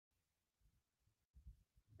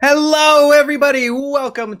Hello, everybody.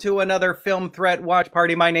 Welcome to another Film Threat Watch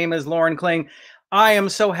Party. My name is Lauren Kling. I am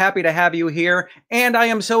so happy to have you here, and I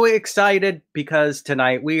am so excited because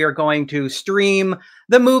tonight we are going to stream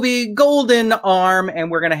the movie Golden Arm, and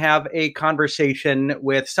we're going to have a conversation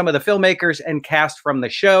with some of the filmmakers and cast from the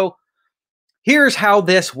show. Here's how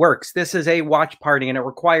this works. This is a watch party, and it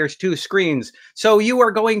requires 2 screens. So you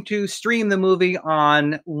are going to stream the movie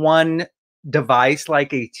on one device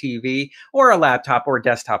like a TV or a laptop or a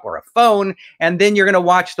desktop or a phone, and then you're going to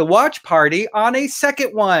watch the watch party on a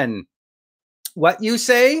second one. What you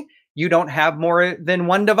say? You don't have more than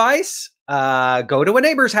one device? Go to a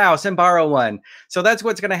neighbor's house and borrow one. So that's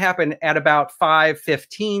what's going to happen at about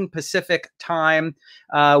 5:15 Pacific time.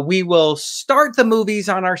 We will start the movies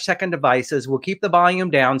on our second devices. We'll keep the volume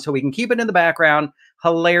down so we can keep it in the background.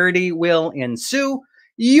 Hilarity will ensue.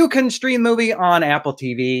 You can stream the movie on Apple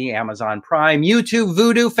TV, Amazon Prime, YouTube,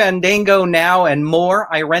 Vudu, Fandango, Now, and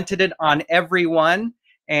more. I rented it on every one,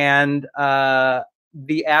 and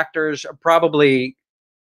the actors are probably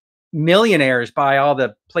millionaires by all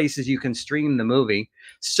the places you can stream the movie.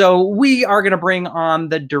 So we are going to bring on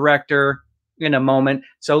the director in a moment.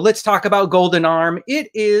 So let's talk about Golden Arm.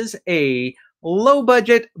 It is a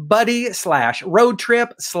low-budget buddy / road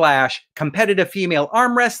trip / competitive female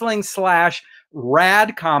arm wrestling /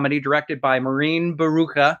 rad comedy directed by Maureen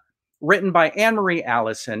Bharoocha, written by Anne-Marie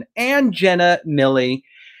Allison and Jenna Milley.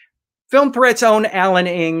 Film Threat's own Alan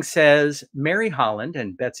Ng says, Mary Holland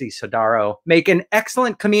and Betsy Sodaro make an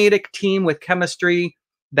excellent comedic team with chemistry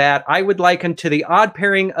that I would liken to the odd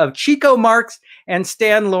pairing of Chico, Marx and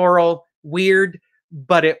Stan Laurel. Weird,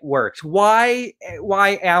 but it works. Why,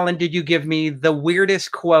 Alan, did you give me the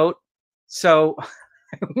weirdest quote? So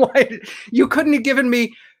why you couldn't have given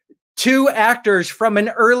me 2 actors from an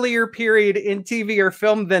earlier period in TV or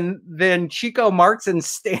film than Chico, Marx and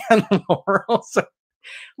Stan Laurel. So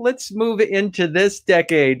let's move into this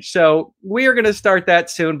decade. So we are going to start that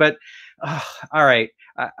soon, but all right,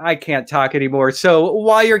 I can't talk anymore. So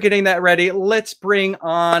while you're getting that ready, let's bring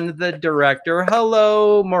on the director.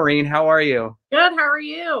 Hello, Maureen. How are you? Good. How are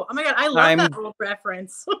you? Oh my God, I love that old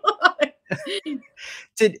reference.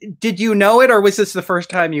 Did you know it, or was this the first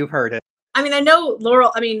time you've heard it? I mean, I know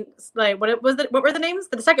Laurel. I mean, like, what were the names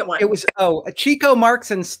for the second one? It was Chico, Marx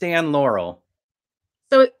and Stan Laurel.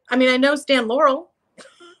 So I mean, I know Stan Laurel.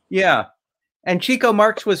 Yeah, and Chico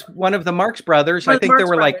Marx was one of the Marx brothers. I think there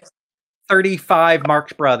were like 35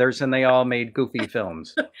 Marx brothers, and they all made goofy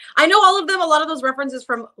films. I know all of them. A lot of those references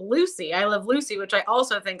from Lucy. I Love Lucy, which I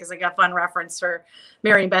also think is like a fun reference for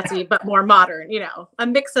Mary and Betsy, but more modern. You know, a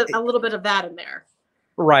mix of a little bit of that in there.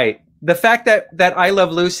 Right. The fact that I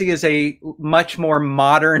Love Lucy is a much more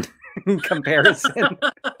modern comparison.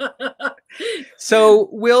 So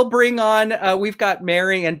we'll bring on, we've got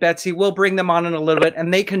Mary and Betsy. We'll bring them on in a little bit,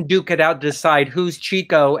 and they can duke it out to decide who's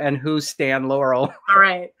Chico and who's Stan Laurel. All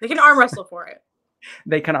right. They can arm wrestle for it.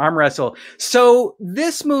 They can arm wrestle. So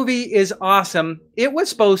this movie is awesome. It was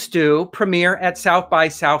supposed to premiere at South by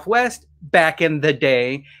Southwest back in the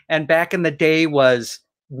day. And back in the day was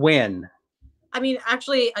when? I mean,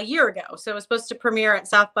 actually a year ago. So it was supposed to premiere at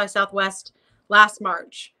South by Southwest last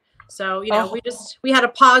March. So, you know, we had a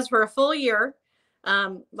pause for a full year,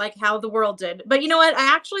 like how the world did. But you know what?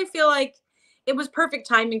 I actually feel like it was perfect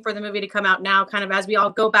timing for the movie to come out now, kind of as we all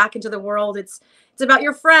go back into the world. It's about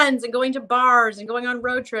your friends and going to bars and going on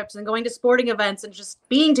road trips and going to sporting events and just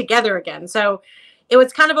being together again. So it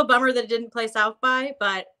was kind of a bummer that it didn't play South by,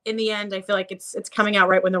 but in the end, I feel like it's coming out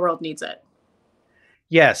right when the world needs it.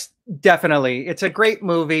 Yes, definitely. It's a great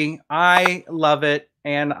movie. I love it.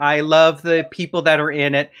 And I love the people that are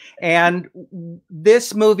in it. And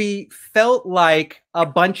this movie felt like a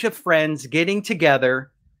bunch of friends getting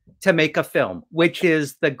together to make a film, which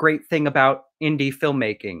is the great thing about indie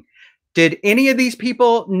filmmaking. Did any of these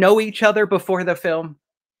people know each other before the film?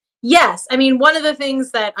 Yes. I mean, one of the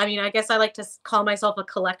things that, I mean, I guess I like to call myself a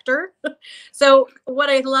collector. So what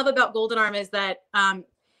I love about Golden Arm is that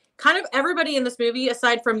kind of everybody in this movie,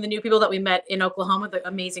 aside from the new people that we met in Oklahoma, the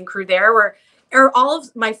amazing crew there, are all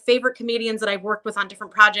of my favorite comedians that I've worked with on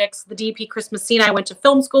different projects. The DP Chris Messina I went to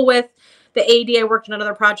film school with. The AD I worked on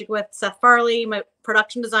another project with. Seth Farley, my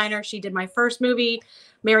production designer. She did my first movie.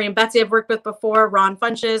 Mary and Betsy I've worked with before. Ron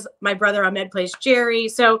Funches. My brother Ahmed plays Jerry.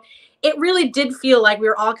 So it really did feel like we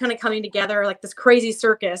were all kind of coming together like this crazy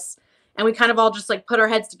circus. And we kind of all just like put our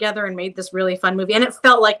heads together and made this really fun movie. And it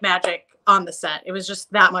felt like magic on the set. It was just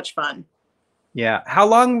that much fun. Yeah. How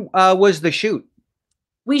long was the shoot?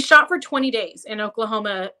 We shot for 20 days in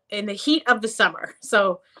Oklahoma in the heat of the summer.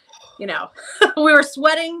 So, you know, we were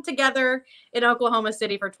sweating together in Oklahoma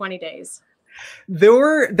City for 20 days.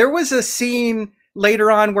 There was a scene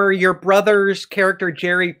later on where your brother's character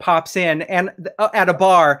Jerry pops in and at a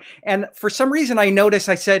bar, and for some reason I noticed,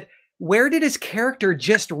 I said, where did his character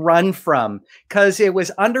just run from? Because it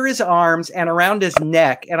was under his arms and around his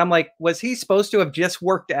neck, and I'm like, was he supposed to have just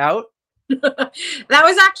worked out? That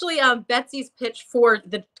was actually Betsy's pitch for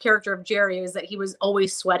the character of Jerry, is that he was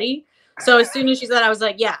always sweaty. So as soon as she said, I was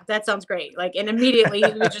like, yeah, that sounds great. Like, and immediately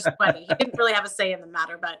he was just sweaty. He didn't really have a say in the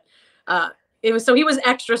matter, but he was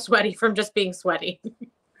extra sweaty from just being sweaty.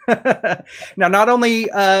 Now, not only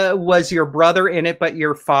was your brother in it, but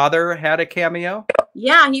your father had a cameo.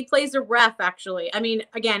 Yeah, he plays a ref, actually. I mean,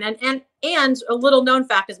 again, and a little known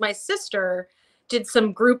fact is my sister did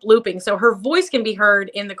some group looping, so her voice can be heard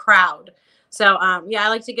in the crowd. So yeah, I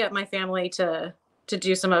like to get my family to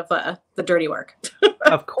do some of the dirty work.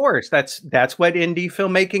 Of course, that's what indie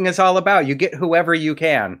filmmaking is all about. You get whoever you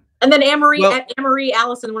can. And then Anne-Marie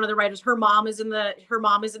Allison, one of the writers, her mom is in the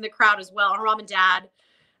crowd as well. Her mom and dad.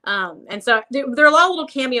 And so there are a lot of little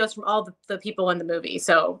cameos from all the people in the movie.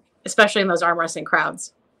 So especially in those arm wrestling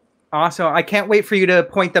crowds. Awesome. I can't wait for you to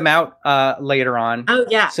point them out later on. Oh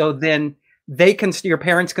yeah. So then your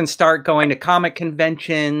parents can start going to comic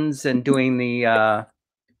conventions and doing the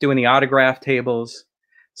autograph tables.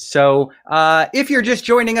 So if you're just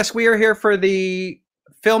joining us, we are here for the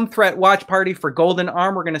Film Threat Watch Party for Golden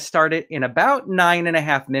Arm. We're going to start it in about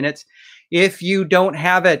 9.5 minutes. If you don't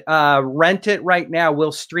have it, rent it right now.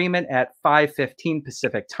 We'll stream it at 5:15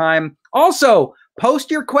 Pacific time. Also,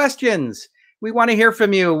 post your questions. We want to hear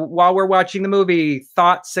from you while we're watching the movie.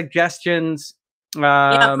 Thoughts, suggestions.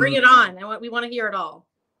 Yeah, bring it on. We want to hear it all.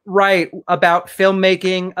 Right, about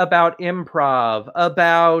filmmaking, about improv,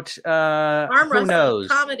 about arm wrestling, knows?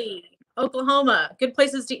 Comedy, Oklahoma, good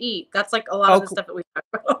places to eat. That's like a lot of the stuff that we talk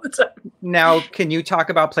about all the time. Now, can you talk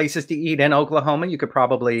about places to eat in Oklahoma? You could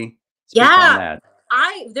probably speak on that.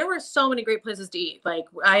 There were so many great places to eat. Like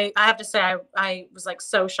I have to say, I was like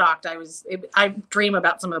so shocked. I dream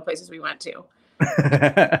about some of the places we went to.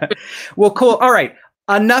 Well, cool. All right.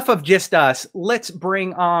 Enough of just us. Let's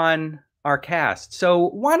bring on our cast. So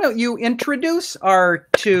why don't you introduce our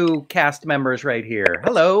two cast members right here?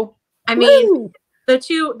 Hello. I mean,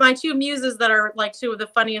 my two muses that are like two of the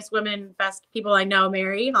funniest women, best people I know,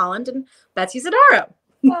 Mary Holland and Betsy Sodaro.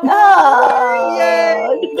 Oh,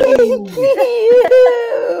 thank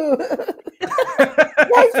you.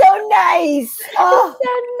 That's so nice. Oh,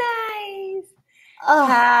 so nice. Oh.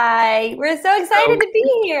 Hi, we're so excited to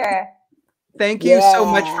be here. Thank you so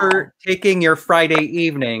much for taking your Friday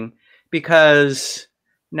evening, because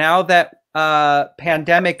now that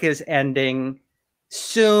pandemic is ending,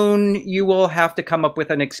 soon you will have to come up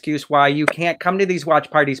with an excuse why you can't come to these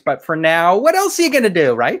watch parties. But for now, what else are you going to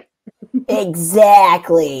do, right?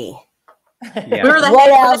 Exactly. Yeah.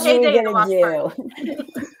 What else are you going to do?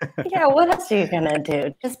 Yeah, what else are you going to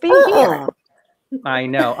do? Just be here. I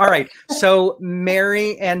know. All right. So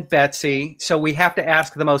Mary and Betsy, so we have to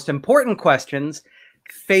ask the most important questions.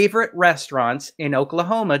 Favorite restaurants in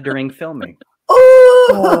Oklahoma during filming?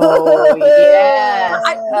 Oh, yes.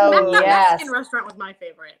 The Mexican restaurant was my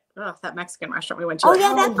favorite. Oh, that Mexican restaurant we went to. Oh,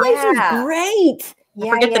 yeah, that place was great.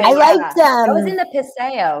 Yeah, I liked them. It was in the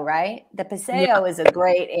Paseo, right? The Paseo is a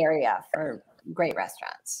great area for great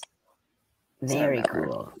restaurants. Very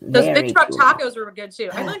cool. Those Big Truck Tacos were good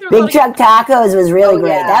too. Big Truck Tacos was really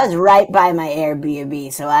great. Yeah. That was right by my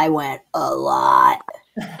Airbnb, so I went a lot.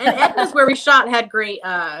 And Edna's, where we shot, had great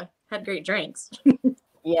drinks.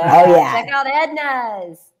 Yeah. Oh yeah. Check out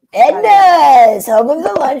Edna's. Edna's, home of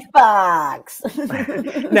the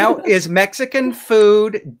lunchbox. Now, is Mexican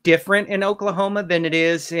food different in Oklahoma than it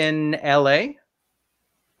is in LA?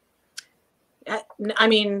 I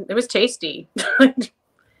mean, it was tasty. Yeah.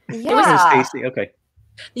 It was tasty. Okay.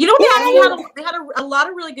 You know, they had a lot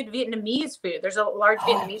of really good Vietnamese food. There's a large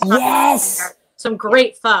Vietnamese restaurant. Yes. Some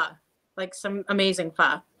great pho, like some amazing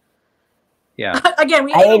pho. Yeah. Again,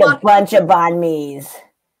 I ate a bunch of banh mi's.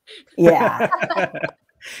 Yeah.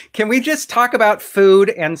 Can we just talk about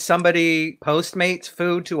food and somebody Postmates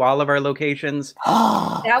food to all of our locations?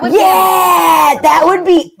 That would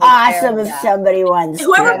be awesome if somebody wants.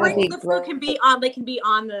 Whoever brings the food can be on. They can be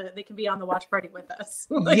on the watch party with us.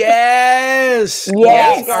 Yes. All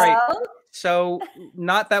right. So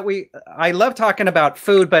not that I love talking about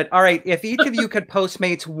food, but all right, if each of you could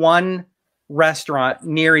Postmates one restaurant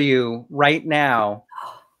near you right now,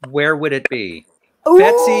 where would it be? Ooh.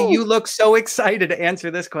 Betsy, you look so excited to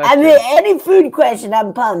answer this question. I mean, any food question,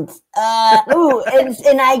 I'm pumped.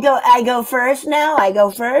 And I go first now. I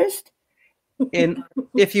go first.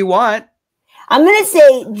 If you want, I'm gonna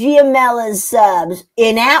say Giamella's Subs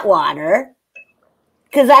in Atwater.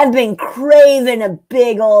 Because I've been craving a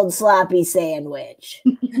big old sloppy sandwich.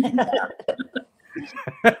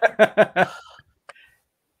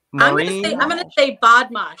 Maureen? I'm gonna say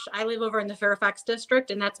badmash. I live over in the Fairfax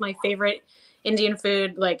district, and that's my favorite Indian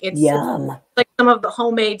food. Like it's like some of the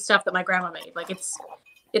homemade stuff that my grandma made. Like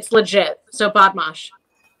it's legit. So badmash.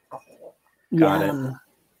 Got it.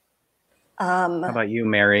 How about you,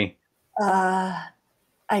 Mary? I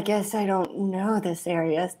guess I don't know this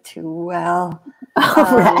area too well.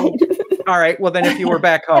 All right. Well, then if you were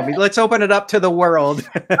back home, let's open it up to the world.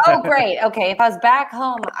 Oh, great. Okay. If I was back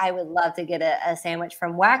home, I would love to get a sandwich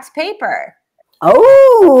from Wax Paper.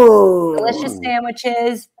 Oh, Delicious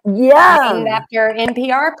sandwiches. Yeah. Named after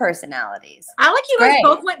NPR personalities. I like you guys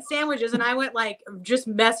both went sandwiches, and I went like just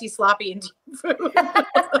messy, sloppy Indian food.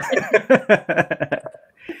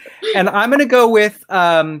 And I'm going to go with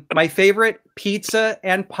my favorite pizza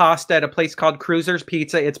and pasta at a place called Cruiser's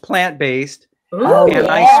Pizza. It's plant-based. Oh, and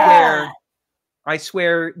yeah. I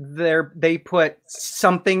swear they put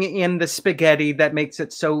something in the spaghetti that makes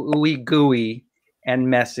it so ooey gooey and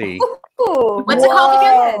messy. Ooh, what's it called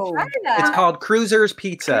again? Try that. It's called Cruiser's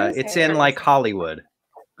Pizza. It's in like Hollywood.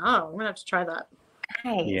 Oh, I'm gonna have to try that.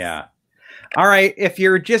 Nice. Yeah. All right. If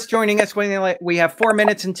you're just joining us, we have 4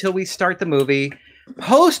 minutes until we start the movie.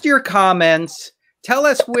 Post your comments. Tell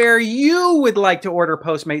us where you would like to order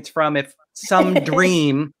Postmates from. If some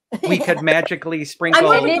dream we could magically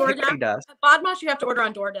sprinkle pixie dust. Badmash you have to order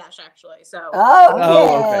on DoorDash, actually. So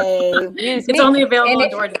okay. it's only available on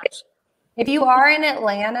DoorDash. If you are in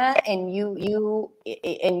Atlanta and you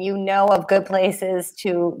know of good places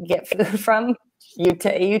to get food from,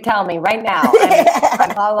 you tell me right now.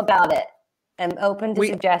 I'm all about it. I'm open to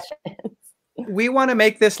suggestions. We want to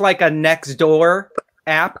make this like a Nextdoor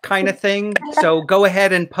app kind of thing. So go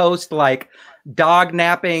ahead and post like dog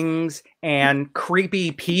nappings and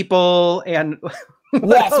creepy people and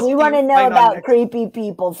yes, we want to know about creepy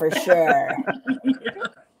people for sure.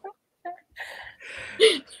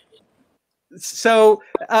 So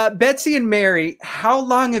Betsy and Mary, how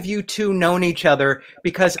long have you two known each other?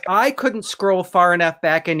 Because I couldn't scroll far enough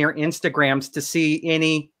back in your Instagrams to see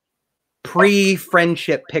any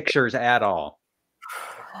pre-friendship pictures at all.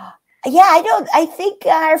 Yeah, I think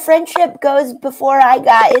our friendship goes before I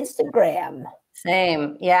got Instagram.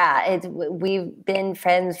 Same. Yeah. We've been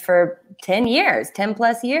friends for 10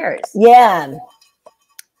 plus years. Yeah.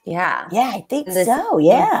 Yeah. Yeah, I think so.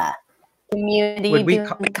 Yeah. Community,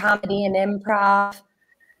 doing comedy and improv.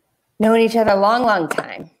 Known each other a long, long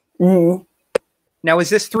time. Mm-hmm. Now, is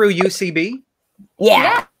this through UCB?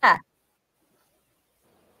 Yeah.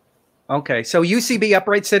 Okay, so UCB,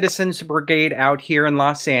 Upright Citizens Brigade, out here in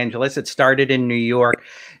Los Angeles. It started in New York.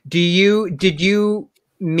 Did you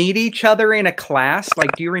meet each other in a class?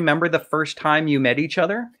 Like, do you remember the first time you met each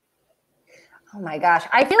other? Oh my gosh,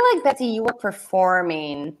 I feel like, Betsy, you were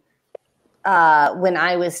performing when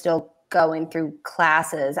I was still going through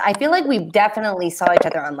classes. I feel like we definitely saw each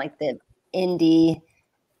other on like the indie.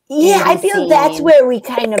 Yeah, I feel that's where we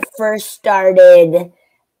kind of first started.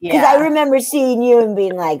 Because I remember seeing you and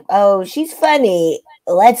being like, "Oh, she's funny.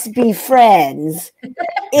 Let's be friends."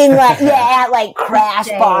 In like at like Crash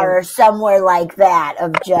Bar or somewhere like that.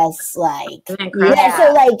 Of just like so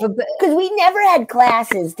like because we never had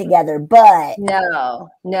classes together, but no.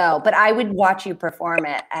 But I would watch you perform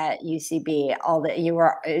at UCB. You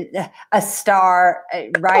were a star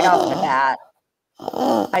right off the bat.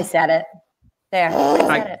 I said it. There.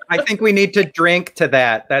 I think we need to drink to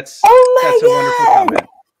that. That's a wonderful comment.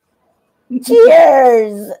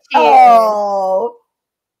 Cheers! Oh.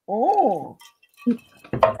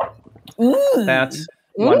 That's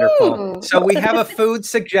wonderful. So we have a food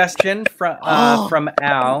suggestion from Al.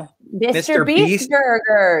 Mr. Beast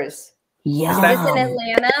Burgers. Yeah. Is this in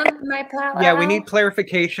Atlanta, my pal? Yeah, we need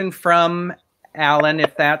clarification from Alan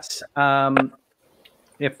if that's in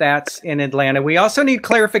Atlanta. We also need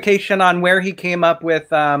clarification on where he came up with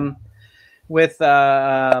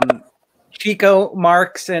Chico,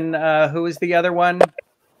 Marx, and who is the other one?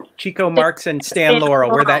 Chico, Marx, and Stan Laurel,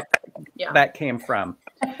 where that came from.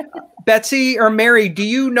 Betsy or Mary, do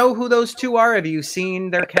you know who those two are? Have you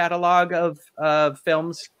seen their catalog of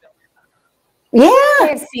films? Yeah,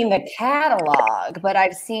 I've seen the catalog, but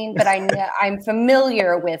I'm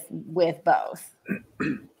familiar with both.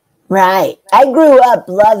 Right. I grew up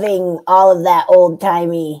loving all of that old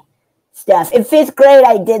timey stuff. In 5th grade,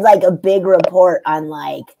 I did like a big report on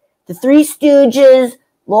like the Three Stooges,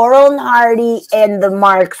 Laurel and Hardy, and the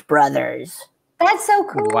Marx Brothers. That's so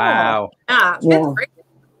cool. Wow.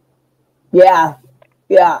 Yeah.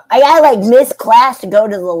 I got like missed class to go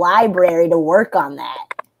to the library to work on that.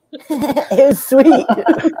 It was sweet.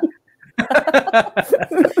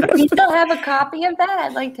 You still have a copy of that?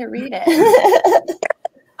 I'd like to read it.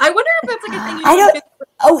 I wonder if that's like a thing. I don't.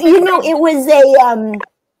 Oh, you know, it was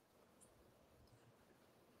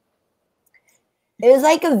it was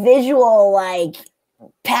like a visual, like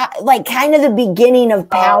kind of the beginning of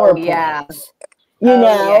PowerPoint. Yeah. You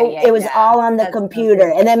know, it was all on the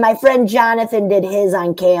computer. And then my friend Jonathan did his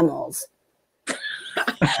on camels.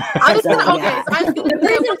 I was gonna, okay, so the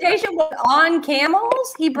presentation was on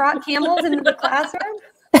camels? He brought camels into the classroom?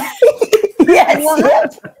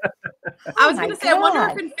 Yes. I was gonna say, I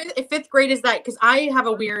wonder if fifth grade is that, because I have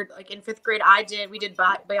a weird, like in fifth grade, we did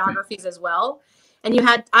biographies as well. And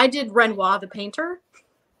I did Renoir the painter.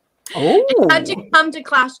 Oh. You had to come to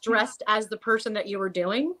class dressed as the person that you were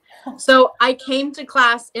doing. So I came to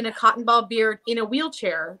class in a cotton ball beard in a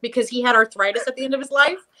wheelchair because he had arthritis at the end of his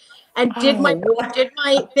life, and did my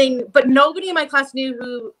thing. But nobody in my class knew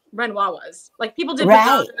who Renoir was. Like people did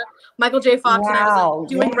Michael J. Fox, and I was like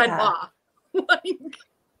doing Renoir. Like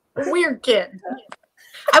weird kid.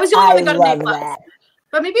 I was the only one that got an A+.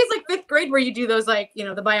 But maybe it's like fifth grade where you do those, like, you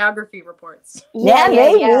know, the biography reports. Yeah,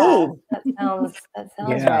 maybe. Yeah. That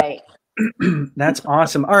sounds right. That's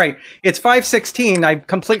awesome. All right. It's 5:16. I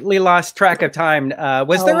completely lost track of time.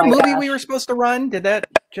 Was there a movie we were supposed to run? Did that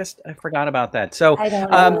I forgot about that. So, I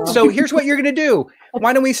don't know. So here's what you're going to do.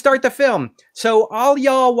 Why don't we start the film? So all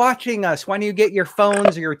y'all watching us, why don't you get your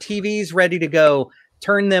phones or your TVs ready to go?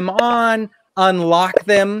 Turn them on, unlock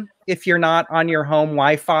them. If you're not on your home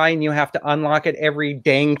Wi-Fi and you have to unlock it every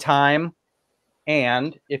dang time.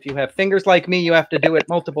 And if you have fingers like me, you have to do it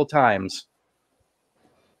multiple times.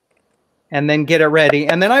 And then get it ready.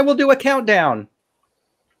 And then I will do a countdown.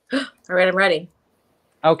 All right, I'm ready.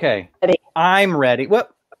 Okay. Ready. I'm ready.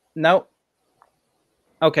 Whoop. No.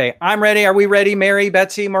 Okay, I'm ready. Are we ready, Mary,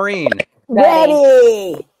 Betsy, Maureen?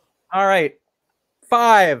 Ready. All right.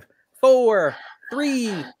 5, 4,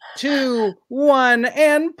 3, 2, 1,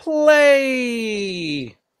 and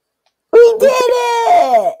play. We did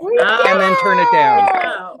it. And then turn it down.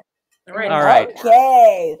 Wow. All right.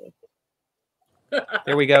 Okay.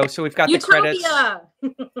 There we go. So we've got Utopia.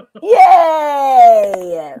 the credits.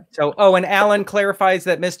 Yay. So, and Alan clarifies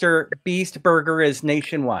that Mr. Beast Burger is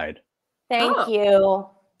nationwide. Thank you.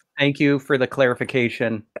 Thank you for the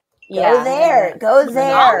clarification. Go there. Go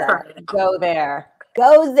there. Go there.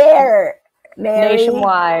 Go there. Mary.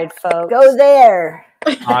 Nationwide, folks. Go there.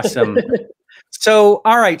 Awesome. So,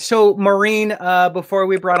 all right. So, Maureen, before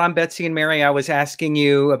we brought on Betsy and Mary, I was asking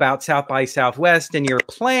you about South by Southwest and your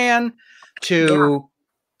plan to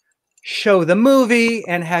show the movie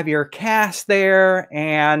and have your cast there.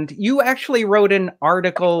 And you actually wrote an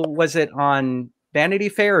article, was it on Vanity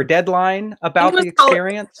Fair or Deadline, about the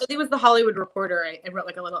experience? I think it was the Hollywood Reporter. I wrote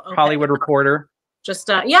like a little Hollywood Reporter. Just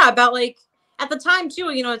about like at the time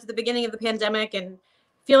too, you know, it's at the beginning of the pandemic and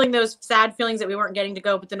feeling those sad feelings that we weren't getting to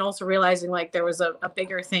go, but then also realizing like there was a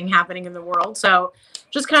bigger thing happening in the world. So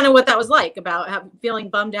just kind of what that was like about feeling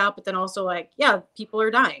bummed out, but then also like, yeah, people are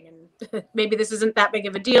dying and maybe this isn't that big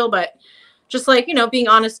of a deal, but just like, you know, being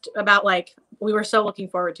honest about like, we were so looking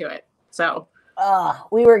forward to it. So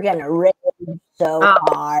we were going to rage so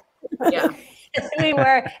hard. Yeah. We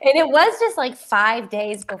were, and it was just like 5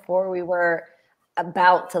 days before we were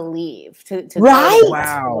about to leave to right.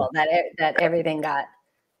 Wow. that everything got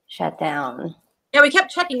shut down. Yeah, we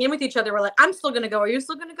kept checking in with each other. We're like, I'm still gonna go. Are you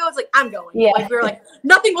still gonna go? It's like, I'm going. Yeah. Like we were like,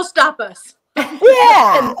 nothing will stop us.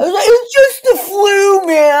 Yeah. It's just the flu,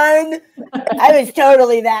 man. I was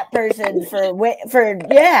totally that person for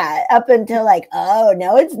up until like, oh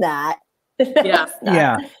no, it's not. Yeah.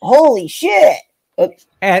 Yeah. Holy shit. Oops.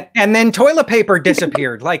 And then toilet paper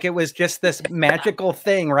disappeared. Like it was just this magical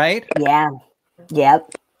thing, right? Yeah.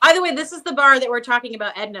 Yep. By the way, this is the bar that we're talking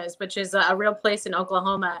about, Edna's, which is a real place in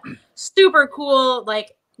Oklahoma. Super cool.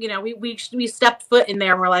 Like, you know, we stepped foot in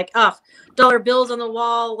there and we're like, oh, dollar bills on the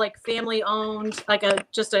wall, like family owned, like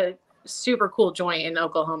just a super cool joint in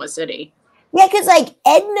Oklahoma City. Yeah, because like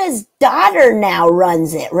Edna's daughter now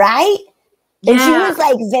runs it, right? And she was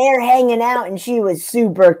like there hanging out and she was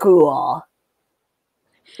super cool.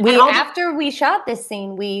 After we shot this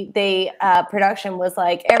scene, production was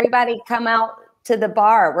like, everybody come out to the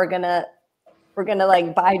bar. We're gonna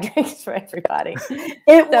like buy drinks for everybody.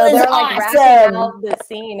 They're like awesome. wrapping out the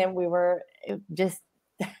scene, and we were just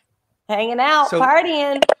hanging out,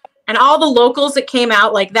 partying. And all the locals that came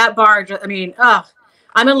out, like that bar. I mean,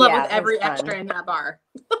 I'm in love with every extra in that bar.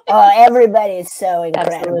 Everybody is so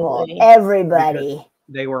incredible. Absolutely. Everybody.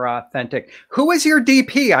 They were authentic. Who was your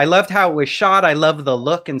DP? I loved how it was shot. I love the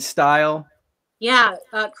look and style. Yeah,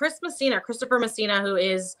 Christopher Messina, who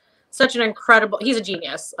is such an incredible, he's a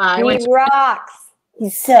genius. He rocks.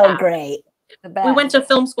 He's so great. We went to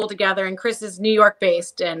film school together, and Chris is New York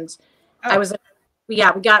based, and I was like,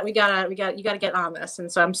 yeah, you got to get on this.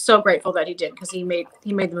 And so I'm so grateful that he did, because he made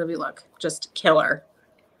the movie look just killer.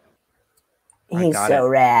 He's so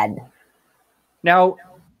rad. Now,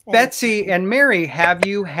 Betsy and Mary, have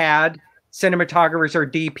you had cinematographers or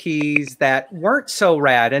DPs that weren't so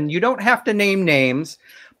rad? And you don't have to name names,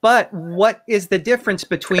 but what is the difference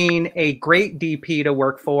between a great DP to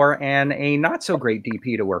work for and a not so great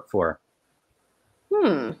DP to work for?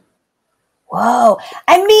 Whoa.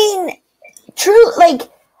 I mean, true, like,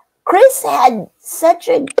 Chris had such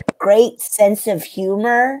a great sense of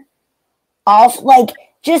humor.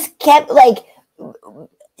 Just kept, like,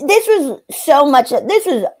 this was so much, this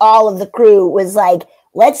was all of the crew was like,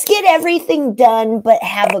 let's get everything done, but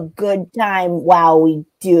have a good time while we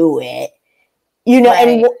do it. You know,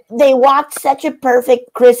 and they walked such a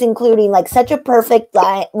perfect, Chris including, like, such a perfect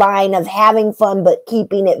line of having fun, but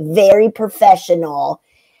keeping it very professional,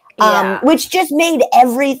 which just made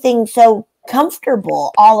everything so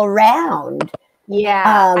comfortable all around.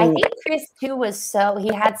 Yeah, I think Chris too was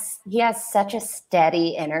he has such a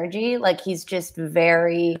steady energy. Like, he's just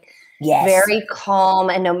very calm,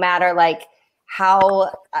 and no matter like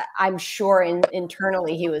how I'm sure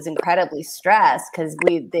internally he was incredibly stressed, because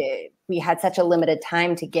we had such a limited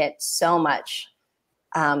time to get so much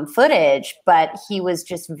footage, but he was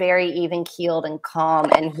just very even keeled and calm,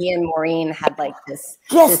 and he and Maureen had like this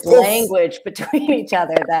language between each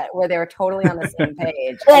other where they were totally on the same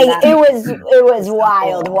page. Like, it was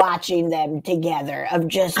wild watching them together, of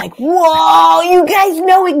just like, whoa, you guys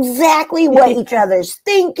know exactly what each other's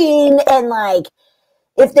thinking, and like,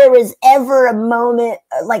 if there was ever a moment,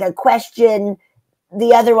 like a question,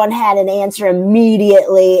 the other one had an answer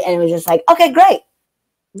immediately, and it was just like, okay, great.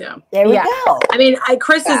 Yeah, there we go. I mean,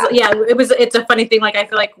 Chris is it's a funny thing. Like, I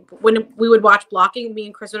feel like when we would watch blocking, me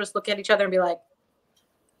and Chris would just look at each other and be like,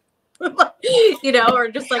 you know, or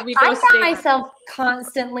just like we both. I found myself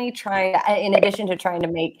constantly trying, in addition to trying to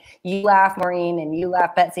make you laugh, Maureen, and you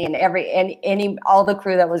laugh, Betsy, and all the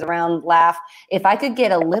crew that was around laugh. If I could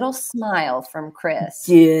get a little smile from Chris,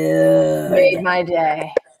 made my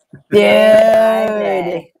day.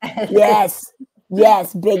 Dude,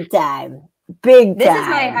 yes, big time. This is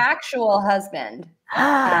my actual husband.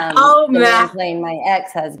 Man, playing my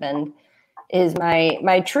ex-husband is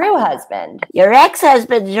my true husband. Your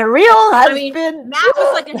ex-husband's your real husband. I mean, Matt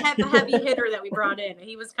was like a heavy hitter that we brought in.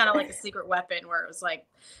 He was kind of like a secret weapon, where it was like,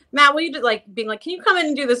 Matt, will you do, like, being like, can you come in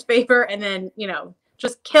and do this favor? And then, you know,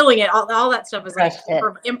 just killing it. All that stuff is like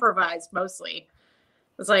improvised mostly.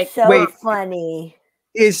 It's like so funny.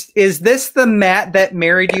 Is this the Matt that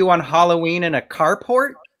married you on Halloween in a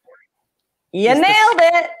carport? You nailed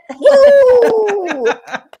it.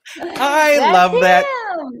 I love that.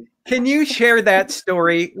 Can you share that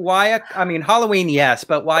story? Halloween, yes,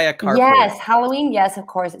 but why a carport? Yes, Halloween, yes, of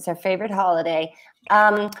course. It's our favorite holiday.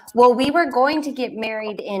 Well, we were going to get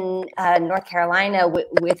married in North Carolina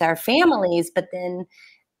with our families, but then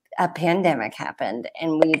a pandemic happened,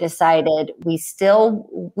 and we decided we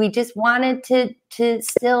just wanted to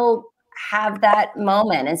still have that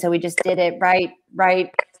moment, and so we just did it right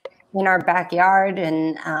in our backyard,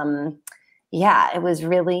 and it was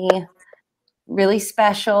really, really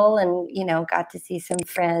special, and you know, got to see some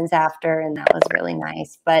friends after, and that was really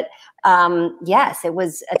nice. But yes, it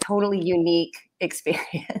was a totally unique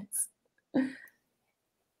experience.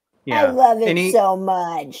 I love it so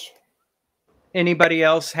much. Anybody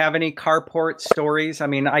else have any carport stories? I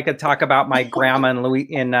mean, I could talk about my grandma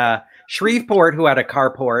in Shreveport who had a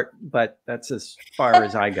carport, but that's as far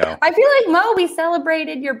as I go. I feel like, Mo, we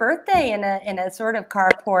celebrated your birthday in a sort of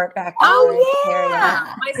carport back then. Oh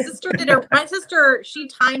yeah, my sister did My sister, she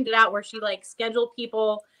timed it out where she like scheduled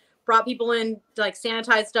people, brought people in to like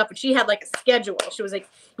sanitize stuff, and she had like a schedule. She was like,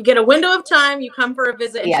 you get a window of time, you come for a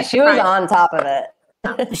visit. Yeah, she was on top of it.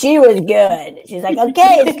 She was good. She's like,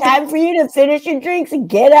 okay, it's time for you to finish your drinks and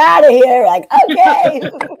get out of here. Like, okay.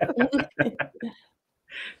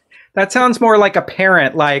 That sounds more like a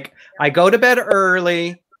parent. Like, I go to bed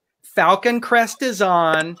early. Falcon crest is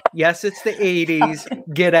on. Yes, it's the 80s.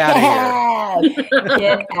 Get out of here.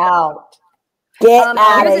 Get out. Get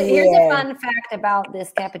out of here. Here's a fun fact about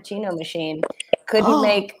this cappuccino machine. Couldn't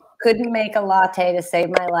make a latte to save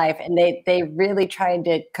my life, and they really tried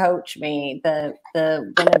to coach me. The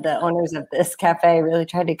one of the owners of this cafe really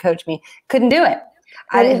tried to coach me. Couldn't do it.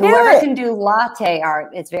 Whoever can do latte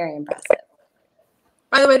art, it's very impressive.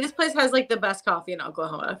 By the way, this place has like the best coffee in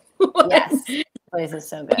Oklahoma. Yes, this place is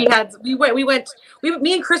so good.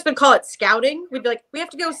 Me and Chris would call it scouting. We'd be like, we have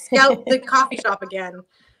to go scout the coffee shop again.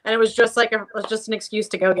 And it was just like it was just an excuse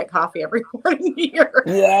to go get coffee every morning here.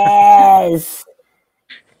 Yes.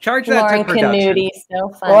 Charge that Lauren to production. Canuti, so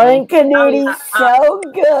funny. Lauren Canuti, so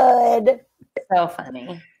good. So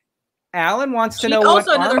funny. Alan wants to She know what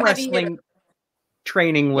also another arm heavy wrestling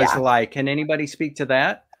training was like. Can anybody speak to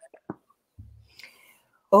that?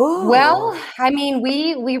 Oh. Well, I mean,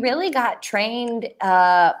 we really got trained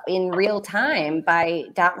in real time by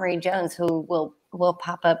Marie Jones, who will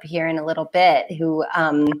pop up here in a little bit, who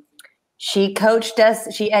she coached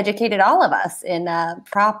us, she educated all of us in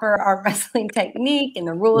proper arm wrestling technique and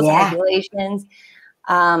the rules and regulations.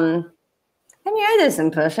 I mean, I did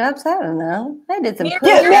some push-ups. I don't know. I did some push-ups.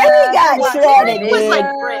 Mary got shredded. Was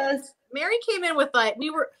like great. Mary came in with like, we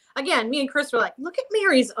were, again, me and Chris were like, look at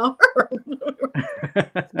Mary's arm.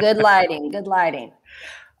 Good lighting.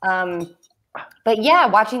 But yeah,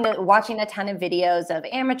 watching a ton of videos of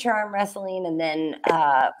amateur arm wrestling and then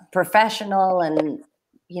professional, and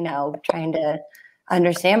you know, trying to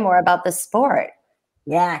understand more about the sport.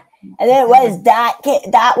 Yeah, and then it was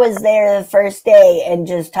that was there the first day and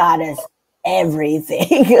just taught us everything.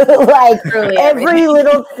 Like every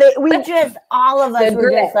little thing. We just all of us were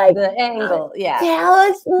just like the angle. Yeah, tell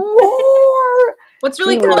us more. What's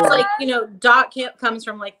really cool is like, you know, Dot comes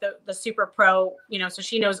from like the super pro, you know, so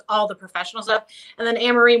she knows all the professional stuff. And then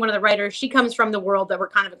Anne-Marie, one of the writers, she comes from the world that we're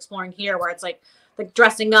kind of exploring here, where it's like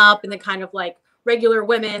dressing up and the kind of like regular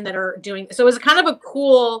women that are doing. So it was kind of a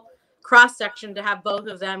cool cross section to have both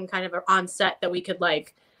of them kind of on set that we could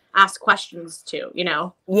like ask questions to, you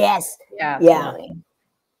know? Yes. Yeah. Really.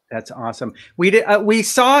 That's awesome. We did. We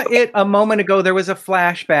saw it a moment ago. There was a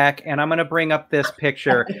flashback, and I'm going to bring up this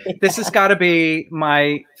picture. This has got to be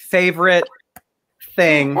my favorite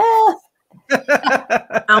thing. Oh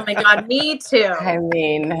my God, me too. I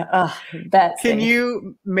mean, Betsy. Can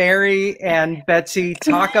you, Mary and Betsy,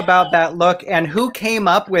 talk about that look and who came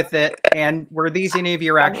up with it? And were these any of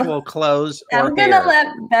your actual clothes or I'm going to let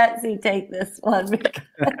Betsy take this one. Because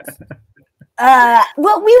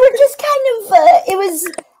well, we were just kind of, it was,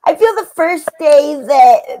 I feel the first day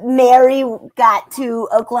that Mary got to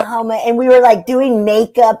Oklahoma and we were like doing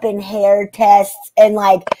makeup and hair tests and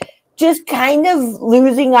like just kind of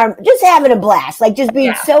losing just having a blast, like just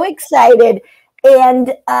being so excited.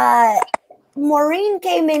 And Maureen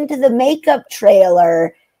came into the makeup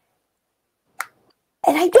trailer.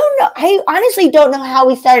 And I don't know, I honestly don't know how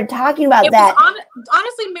we started talking about that.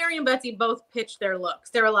 Honestly, Mary and Betsy both pitched their looks.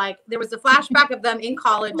 They were like, there was a flashback of them in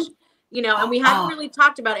college, you know, and we hadn't really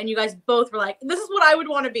talked about it. And you guys both were like, this is what I would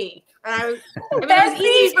want to be. And I mean, it was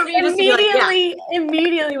easy for me to be like,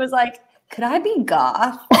 immediately was like, could I be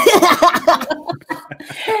goth?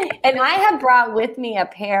 And I had brought with me a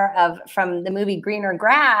pair from the movie Greener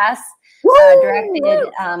Grass,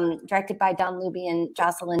 directed by Don Luebbe and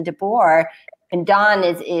Jocelyn DeBoer. And Dawn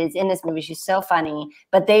is in this movie. She's so funny.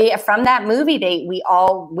 But from that movie, we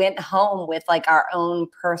all went home with like our own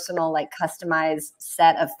personal, like customized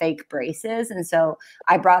set of fake braces. And so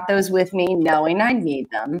I brought those with me knowing I'd need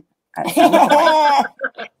them.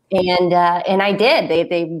 And I did.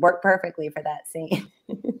 They worked perfectly for that scene.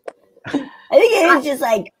 I think it was just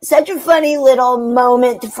like such a funny little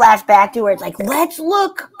moment to flash back to where it's like, let's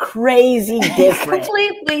look crazy different.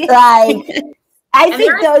 Completely. Like, I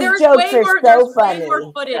think those jokes are so funny. There's way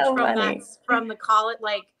more footage from the college.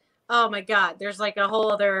 Like, oh my God, there's like a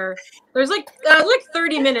whole other. There's like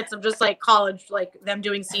 30 minutes of just like college, like them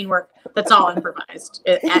doing scene work. That's all improvised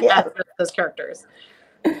as those characters.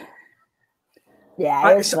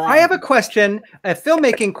 Yeah, so I have a question, a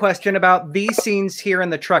filmmaking question about these scenes here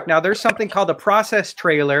in the truck. Now, there's something called a process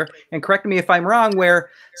trailer, and correct me if I'm wrong,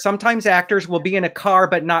 where sometimes actors will be in a car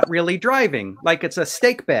but not really driving, like it's a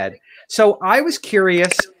stake bed. So I was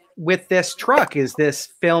curious with this truck, is this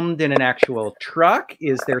filmed in an actual truck?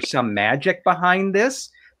 Is there some magic behind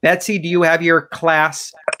this? Betsy, do you have your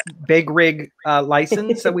class big rig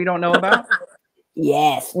license that we don't know about?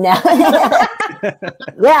 Yes. No. Yeah,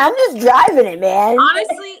 I'm just driving it, man.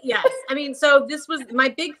 Honestly, yes. I mean, so this was my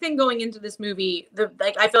big thing going into this movie.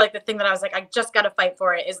 I feel like the thing that I was like, I just got to fight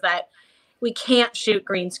for it is that we can't shoot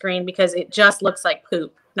green screen because it just looks like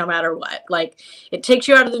poop no matter what. Like it takes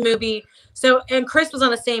you out of the movie. So, and Chris was on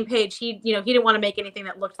the same page. He didn't want to make anything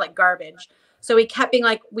that looked like garbage. So he kept being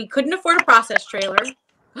like, we couldn't afford a process trailer.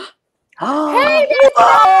 Hey,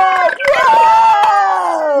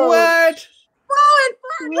 What?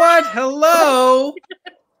 What? Hello.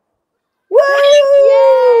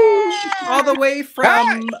 All the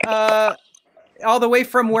way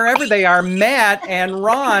from wherever they are, Matt and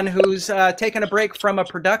Ron, who's taking a break from a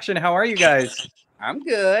production. How are you guys? I'm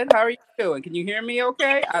good. How are you doing? Can you hear me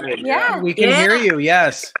okay? Yeah, we can hear you.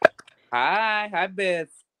 Yes. Hi, Beth.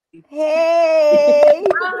 Hey.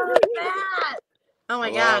 Oh, Matt. Oh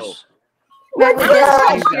my gosh. Matt, we just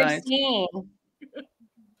Hey, watched your guys. scene.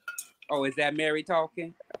 Oh, is that Mary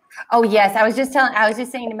talking? Oh yes, I was just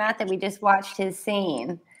saying to Matt that we just watched his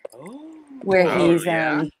scene Oh, where Oh, he's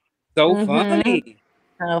yeah? so Mhm. funny.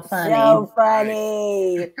 so funny. So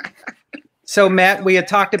funny. So Matt, we had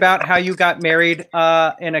talked about how you got married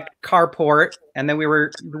in a carport, and then we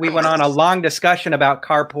went on a long discussion about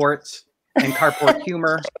carports and carport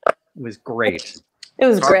humor. It was great. It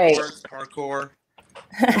was great. Hardcore.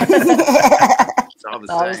 It's all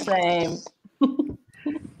the All the same. same.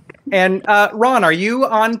 And Ron, are you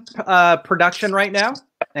on production right now?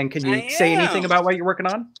 And can you I say anything am. about what you're working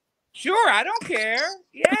on? Sure, I don't care.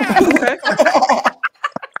 Yeah. Okay.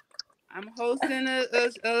 I'm hosting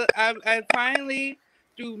I finally,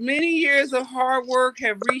 through many years of hard work,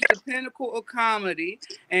 have reached the pinnacle of comedy,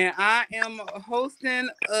 and I am hosting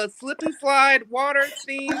a slip and slide water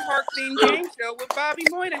theme, park theme game show with Bobby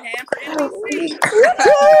Moynihan for NBC.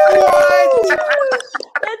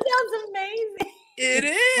 That sounds amazing. It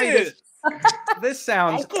Wait, is. This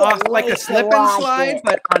sounds I can't like wait a to slip and watch slide, it.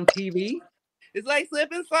 but on TV. It's like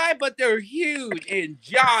slip and slide, but they're huge and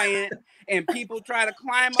giant, and people try to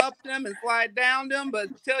climb up them and slide down them. But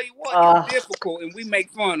tell you what, it's difficult, and we make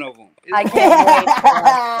fun of them. I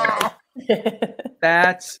can't wait.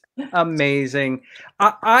 That's amazing.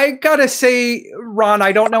 I gotta say, Ron,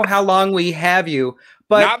 I don't know how long we have you,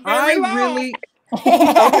 but Not very I long. really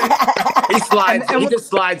He slides. And He just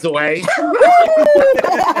slides away.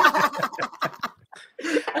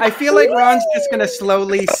 I feel like Ron's just gonna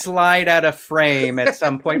slowly slide out of frame at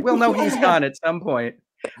some point. We'll know he's gone at some point.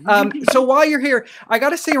 So while you're here, I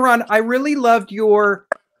gotta say, Ron, I really loved your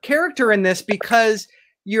character in this because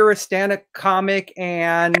you're a stand-up comic,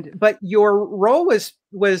 but your role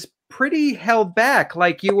was pretty held back.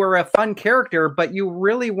 Like you were a fun character, but you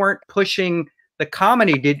really weren't pushing the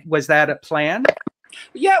comedy. Was that a plan?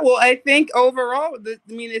 Yeah, well, I think overall,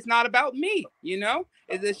 it's not about me, you know?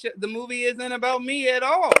 The movie isn't about me at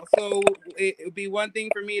all. So it would be one thing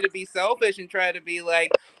for me to be selfish and try to be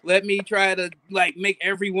like, let me try to like make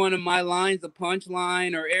every one of my lines a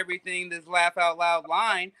punchline or everything this laugh out loud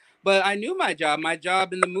line. But I knew my job. My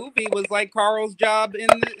job in the movie was like Carl's job in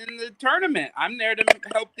the tournament. I'm there to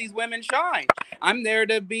help these women shine. I'm there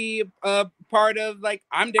to be a part of, like,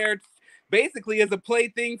 I'm there basically as a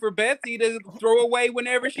plaything for Betsy to throw away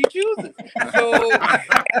whenever she chooses. So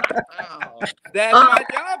that's my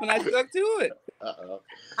job, and I stuck to it.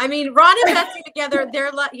 I mean, Ron and Betsy together,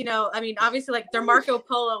 they're like, you know, I mean, obviously, like their Marco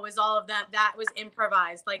Polo was all of that. That was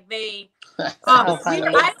improvised. Like I don't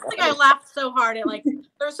think I laughed so hard at, like,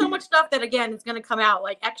 there's so much stuff that, again, is going to come out,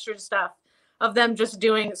 like extra stuff of them just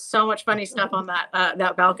doing so much funny stuff on that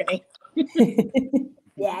balcony.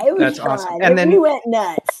 Yeah, it was That's fun. awesome. And then we went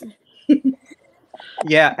nuts.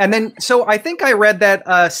 Yeah, and then so I think I read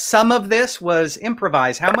that some of this was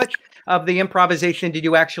improvised. How much of the improvisation did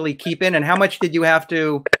you actually keep in, and how much did you have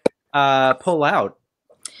to pull out?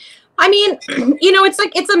 I mean, you know, it's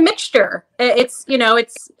a mixture. It's, you know,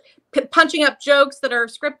 it's punching up jokes that are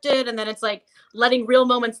scripted, and then it's like letting real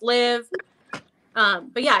moments live.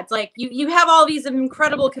 But yeah, it's like you have all these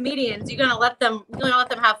incredible comedians. You're gonna let them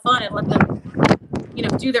have fun and let them, you know,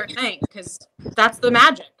 do their thing, because that's the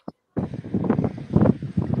magic.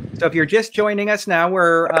 So if you're just joining us now,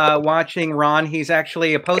 we're watching Ron. He's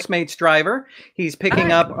actually a Postmates driver. He's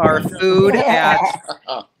picking up our food at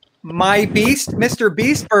Mr.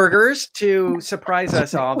 Beast Burgers to surprise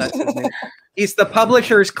us all. That's his name. He's the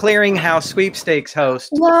Publishers Clearinghouse sweepstakes host.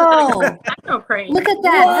 Whoa! So crazy. Look at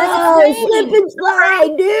that! Whoa, slip and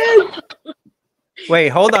slide, dude. Wait,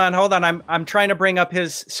 hold on. I'm trying to bring up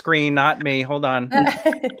his screen, not me. Hold on.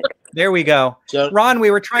 There we go. Ron,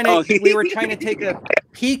 we were trying to take a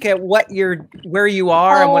peek at where you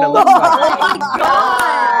are and what it looks like. Oh my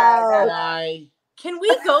God! Bye. Can we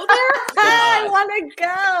go there? I want to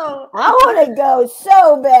go. I want to go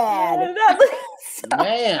so bad. That looks so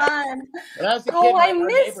Man. fun. When I was a kid, Oh, I our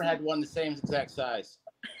miss- neighbor had one the same exact size.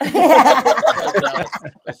 I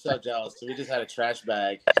was so jealous. So we just had a trash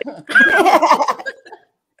bag.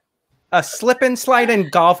 A slip and slide and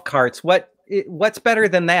golf carts. What's better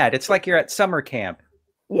than that? It's like you're at summer camp.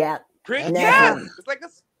 Yeah. Pretty, No. yeah, it's like the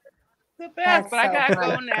best, That's but I so gotta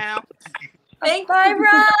funny. go now. Thank Bye,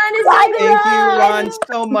 Ron. It's Bye, been Thank you, Ron. Ron,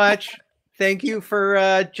 so much. Thank you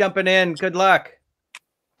for jumping in. Good luck.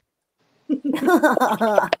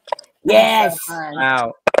 Yes. so fun.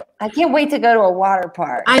 Wow. I can't wait to go to a water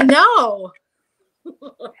park. I know.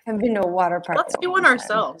 I've been to a water park. Let's do one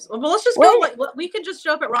ourselves. Well, let's just go. We could just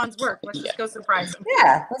show up at Ron's work. Let's just go surprise him.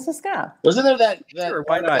 Yeah, let's just go. Wasn't there that Sure,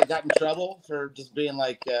 why not? that got in trouble for just being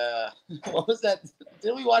like, what was that?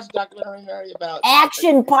 Didn't we watch a documentary, Mary, about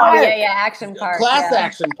Action Park. Oh, yeah, Action Park. Class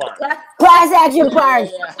Action Park? Class Action Park.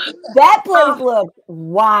 Yeah. That place looked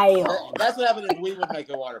wild. That's what happened if we would make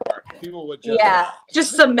a water park. People would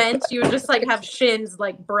Just cement. You would just like have shins,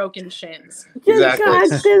 like broken shins. Exactly.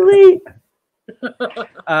 Constantly.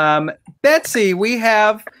 Betsy, we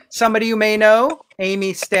have somebody you may know.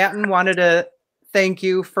 Amy Stanton wanted to thank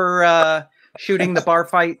you for shooting the bar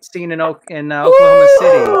fight scene in Oklahoma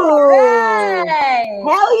City. Right.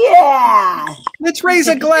 Hell yeah! Let's raise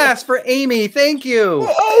a glass for Amy. Thank you.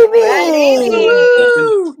 Amy!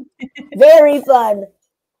 Very fun.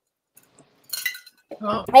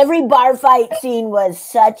 Oh. Every bar fight scene was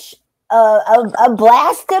such a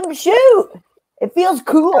blast to shoot. It feels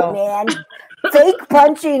cool, man. Fake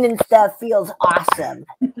punching and stuff feels awesome.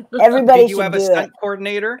 Everybody Did you have a stunt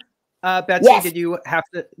coordinator? Betsy, yes. Did you have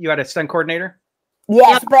you had a stunt coordinator?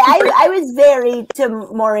 Yes, but I was very to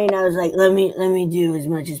Maureen. I was like, let me do as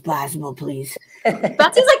much as possible, please. Betsy's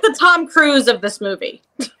like the Tom Cruise of this movie.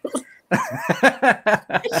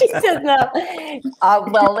 She says no.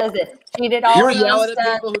 Well, listen, she did all You were the yelling at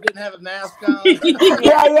stuff. people who didn't have a mask on.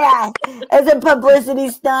 Yeah. As a publicity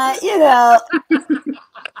stunt, you know.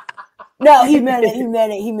 No, he meant it. He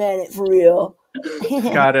meant it for real.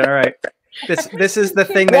 Got it. All right. This is the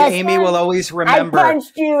thing that Amy will always remember. I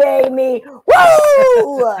punched you, Amy. Woo!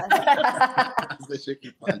 The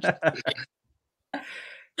shaky punch.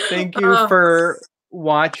 Thank you for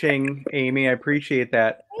watching, Amy. I appreciate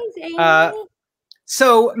that. Thanks, Amy.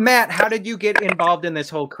 So, Matt, how did you get involved in this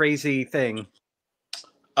whole crazy thing?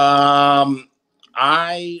 I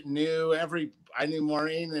knew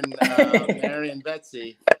Maureen and Mary and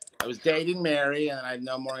Betsy. I was dating Mary, and I'd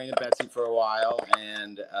known Maureen and Betsy for a while,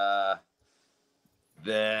 and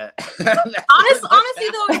honestly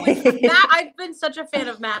though, Matt, I've been such a fan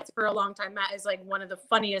of Matt's for a long time. Matt is like one of the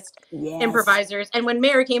funniest improvisers. And when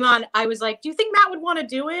Mary came on, I was like, do you think Matt would want to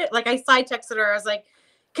do it? Like, I side texted her. I was like,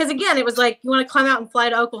 because again, it was like, you want to climb out and fly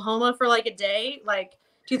to Oklahoma for like a day? Like,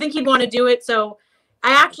 do you think he'd want to do it? So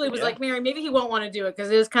I actually was like, Mary, maybe he won't want to do it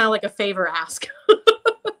because it was kind of like a favor ask.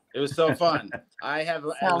 It was so fun. It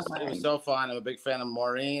was so fun. I'm a big fan of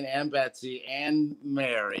Maureen and Betsy and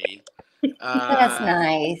Mary. That's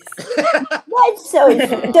nice. That's so.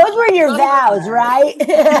 Those were your vows, right?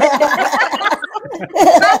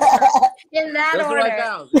 In that Those order. are my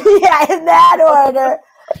vows. Yeah, in that order.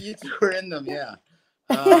 You two were in them, yeah.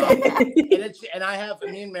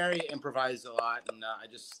 Me and Mary improvise a lot, and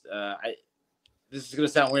this is gonna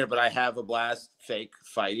sound weird, but I have a blast fake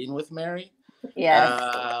fighting with Mary.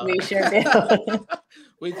 Yes, we sure do.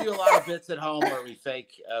 We do a lot of bits at home where we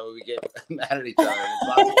fake, where we get mad at each other. It's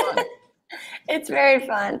lots of fun. It's very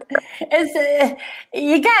fun. It's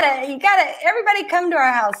you gotta. Everybody come to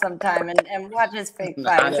our house sometime and watch us fake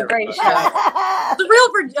fight. It's a great show. The real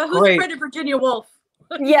Who's Afraid of Virginia Woolf?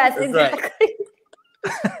 Yes, That's exactly.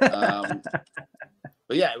 Right.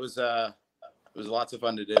 But yeah, it was lots of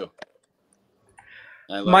fun to do.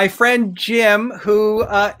 My friend Jim, who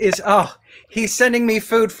he's sending me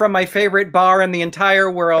food from my favorite bar in the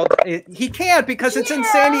entire world. He can't because it's in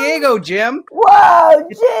San Diego, Jim. Whoa,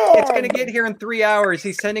 Jim! It's going to get here in 3 hours.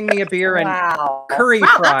 He's sending me a beer and curry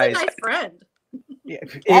fries. That's a nice friend.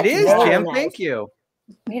 It is, Jim. Nice. Thank you.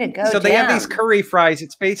 Way to go, So they have these curry fries.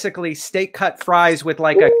 It's basically steak cut fries with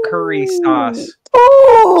like a curry sauce.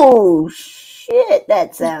 Oh, shit.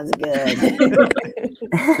 That sounds good.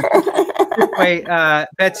 Wait,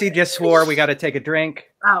 Betsy just swore we got to take a drink.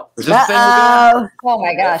 Oh. Uh-oh. Oh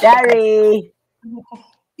my gosh.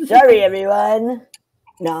 Sorry, everyone.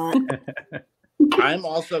 Not. I'm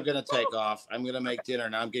also gonna take off. I'm gonna make dinner,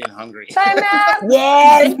 and I'm getting hungry. Bye, Matt.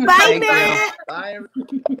 Yes, bye, Thank Matt. Bye.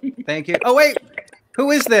 Thank you. Oh, wait.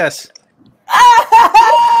 Who is this? Oh,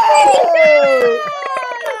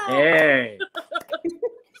 Hey.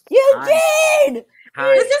 Eugene!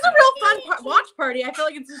 Hi. This is a real fun watch party. I feel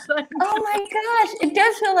like it's just like Oh my gosh, it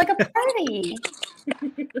does feel like a party.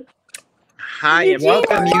 Hi, Eugene,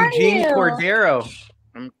 Welcome, how are Eugene you? Cordero.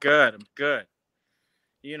 I'm good.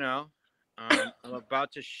 You know, I'm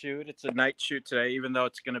about to shoot. It's a night shoot today, even though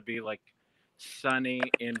it's going to be like sunny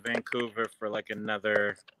in Vancouver for like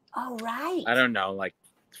another, All right. I don't know, like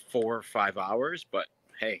 4 or 5 hours. But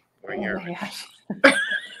hey, we're Oh here. my gosh.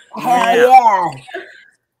 Hell yeah.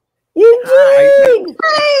 Eugene!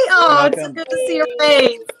 hey, oh, it's so Welcome. good to see your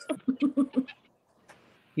face.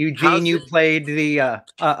 Eugene, you played the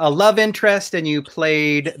a love interest, and you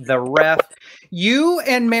played the ref. You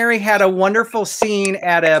and Mary had a wonderful scene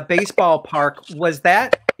at a baseball park. Was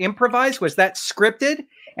that improvised? Was that scripted?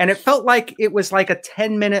 And it felt like it was like a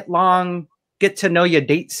 10-minute long get to know you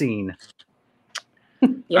date scene.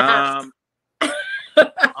 Yeah.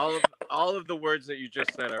 All of the words that you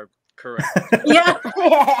just said are correct. Yeah.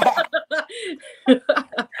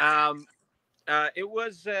 It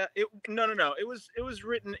was no. It was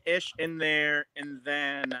written-ish in there, and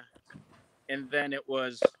then it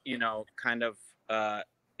was, you know, kind of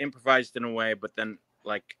improvised in a way, but then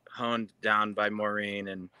like honed down by Maureen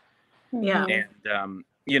and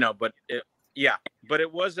you know, but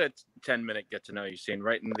it was a 10-minute get to know you scene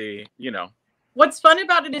right in the, you know. What's fun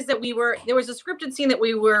about it is that there was a scripted scene that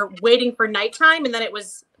we were waiting for nighttime, and then it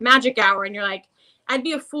was magic hour, and you're like, I'd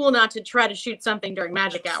be a fool not to try to shoot something during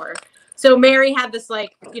magic hour. So Mary had this,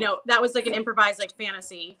 like, you know, that was like an improvised like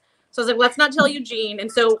fantasy. So I was like, let's not tell Eugene.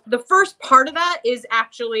 And so the first part of that is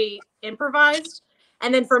actually improvised.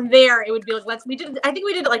 And then from there, it would be like, I think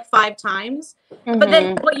we did it like 5 times. Mm-hmm. But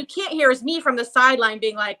then what you can't hear is me from the sideline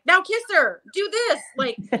being like, now kiss her, do this.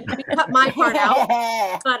 Like, we cut my part out.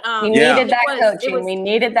 But we needed that coaching. We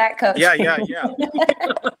needed that coaching. Yeah.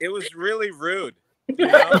 It was really rude. You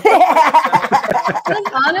know?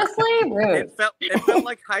 Honestly, rude. It felt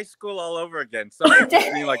like high school all over again. So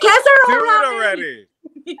being like, kiss her do it already.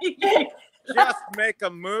 Just make a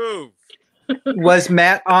move. Was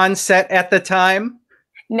Matt on set at the time?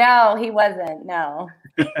 No, he wasn't. No,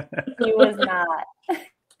 he was not.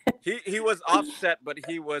 He was offset, but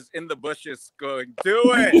he was in the bushes going, do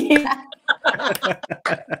it.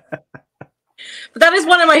 But that is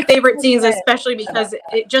one of my favorite scenes, especially because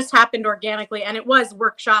it just happened organically, and it was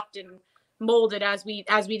workshopped and molded as we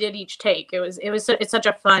did each take. It's such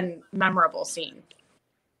a fun, memorable scene.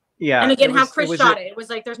 Yeah. And again, how Chris shot it. It was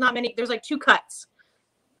like there's like 2 cuts.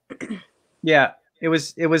 Yeah. It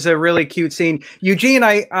was a really cute scene. Eugene,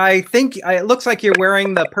 I think it looks like you're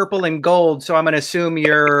wearing the purple and gold, so I'm going to assume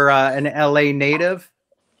you're an LA native.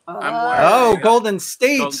 Golden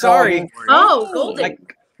State. Sorry. Golden.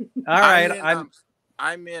 All right.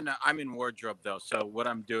 I'm in wardrobe though, so what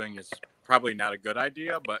I'm doing is probably not a good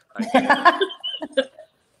idea, but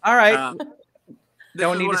all right.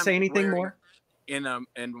 Don't need to say anything more in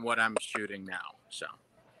what I'm shooting now. So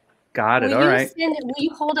got it. All right. Will you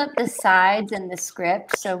hold up the sides and the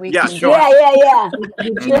script so we can? Sure. Yeah.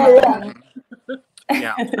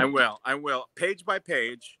 Yeah, I will. Page by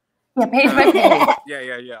page. Yeah, page by page.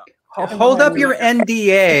 Yeah. Hold up your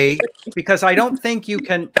NDA, because I don't think you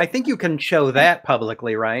can. I think you can show that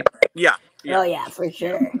publicly, right? Yeah. Oh yeah, for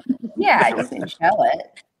sure. Yeah, you can show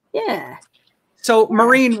it. Yeah. So,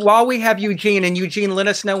 Maureen, while we have Eugene, let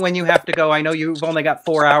us know when you have to go. I know you've only got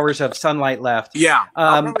 4 hours of sunlight left. Yeah.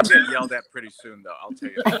 I'll probably get yelled at pretty soon, though. I'll tell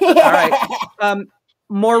you. All right.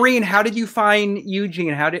 Maureen, how did you find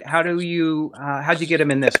Eugene? How'd you get him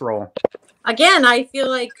in this role? Again, I feel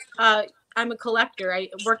like I'm a collector. I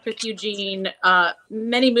worked with Eugene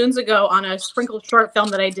many moons ago on a sprinkled short film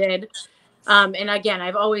that I did. And again,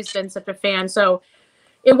 I've always been such a fan. So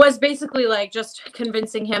it was basically like just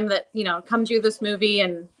convincing him that, you know, come do this movie,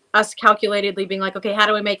 and us calculatedly being like, okay, how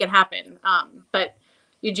do we make it happen? But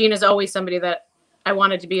Eugene is always somebody that I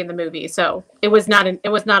wanted to be in the movie. So it was not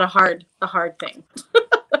a hard thing.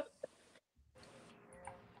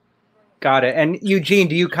 Got it. And Eugene,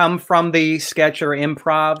 do you come from the sketch or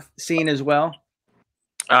improv scene as well?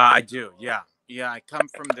 I do. Yeah. I come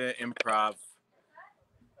from the improv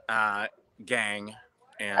gang.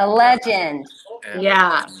 And, a legend.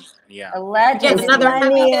 Yeah. A legend. Yes, another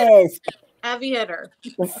heavy hitter. Heavy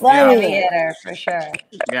hitter for sure.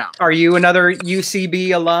 Yeah. Are you another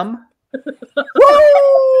UCB alum? Woo!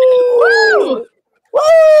 Woo! Woo!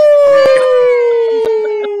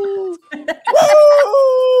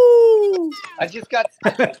 I just got.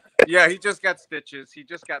 Yeah, he just got stitches. He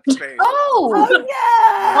just got spayed. Oh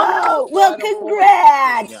no! Well,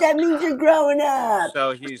 congrats. That means you're growing up.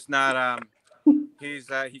 So he's not.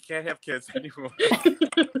 He can't have kids anymore.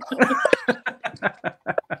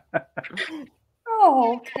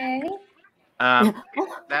 Oh, okay.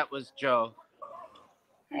 That was Joe.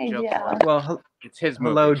 Hi, Joe. Joe. Well, it's his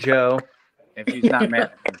movie. Hello, Joe. If he's not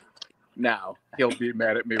mad at me now, he'll be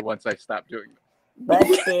mad at me once I stop doing it.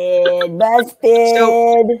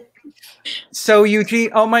 Busted. So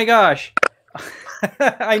Eugene, oh my gosh.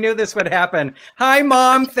 I knew this would happen. Hi,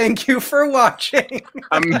 Mom. Thank you for watching.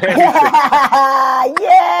 Amazing.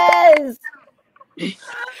 Yes.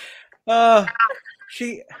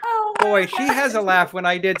 She has a laugh. When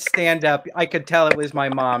I did stand up, I could tell it was my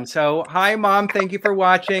mom. So hi, Mom. Thank you for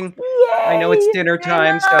watching. I know it's dinner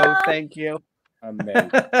time, so thank you.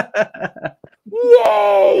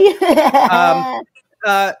 Yay!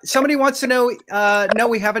 Somebody wants to know. No,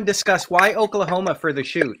 we haven't discussed why Oklahoma for the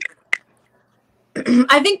shoot.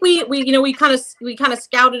 I think we kind of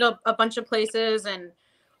scouted a bunch of places, and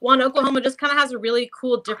Oklahoma just kind of has a really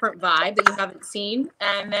cool different vibe that you haven't seen,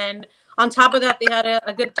 and then on top of that they had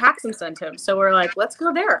a good tax incentive, so we're like, let's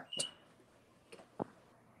go there.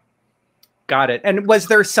 Got it. And was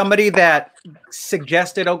there somebody that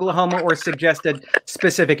suggested Oklahoma or suggested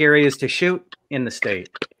specific areas to shoot in the state?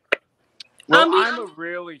 Well, I'm a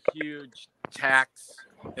really huge tax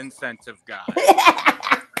incentive guy.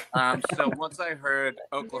 So once I heard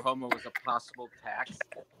Oklahoma was a possible tax,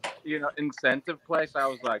 incentive place, I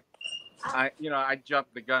was like, I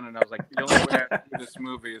jumped the gun and I was like, the only way I can do this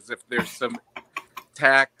movie is if there's some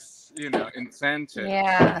tax, incentive.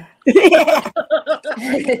 Yeah. we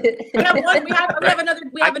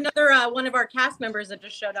have another one of our cast members that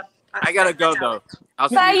just showed up. I gotta go though. I'll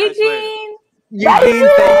see Bye, you guys later. Eugene. Eugene,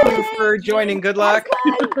 thank you for joining. Good luck.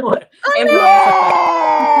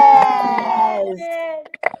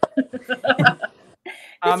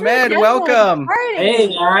 Ahmed, welcome.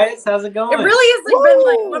 Hey guys, how's it going? It really has been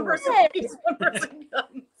like one person leaves, one person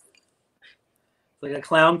comes. It's like a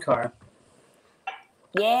clown car.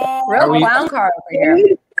 Yeah. Real clown car over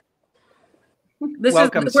here.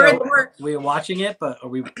 Welcome. We're watching it, but are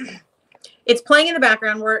we? It's playing in the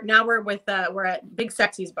background. We're at Big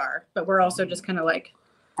Sexy's bar, but we're also just kind of like,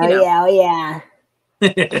 oh yeah.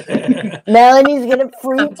 Melanie's gonna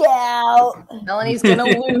freak out. Melanie's gonna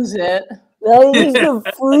lose it. Melanie's gonna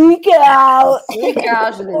freak out. Freak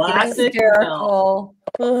out. She's gonna get hysterical.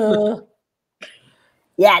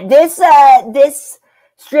 Yeah, this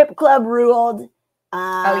strip club ruled.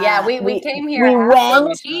 We came here. We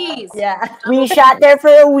went. Yeah, we shot there for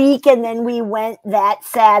a week, and then we went that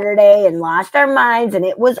Saturday and lost our minds, and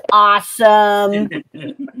it was awesome.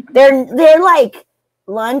 They're like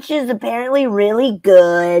lunch is apparently really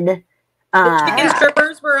good. The chicken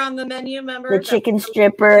strippers were on the menu. Remember the chicken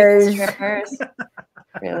strippers?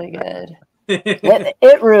 Really good.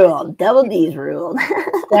 It ruled. Double D's ruled.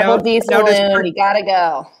 Double D saloon. You gotta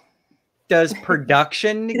go. Does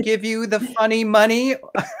production give you the funny money?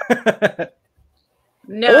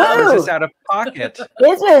 No. Or is this out of pocket?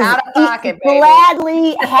 This was out of pocket, baby.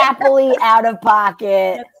 Gladly, happily out of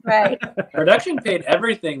pocket. That's right. Production paid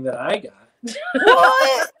everything that I got.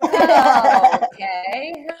 What?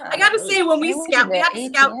 Okay. I gotta say, when we scout, we had to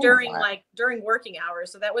scout during working hours,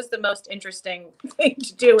 so that was the most interesting thing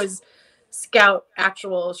to do, is scout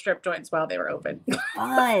actual strip joints while they were open.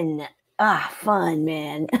 Fun. Fun,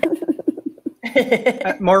 man.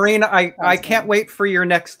 Maureen, I can't wait for your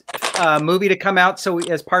next movie to come out. So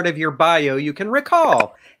as part of your bio, you can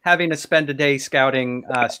recall having to spend a day scouting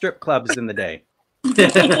strip clubs in the day.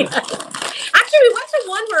 Actually, we went to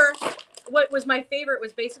one where what was my favorite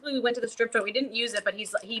was basically we went to the strip joint. We didn't use it, but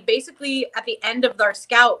he basically at the end of our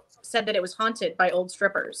scout said that it was haunted by old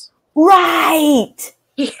strippers. Right.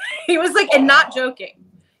 He was like, and not joking.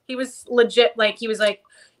 He was legit. Like he was like.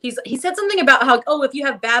 He said something about how, if you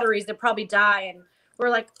have batteries, they'll probably die. And we're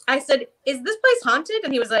like, I said, is this place haunted?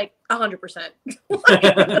 And he was like, 100%.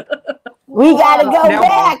 We gotta go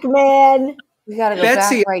back, man. We gotta go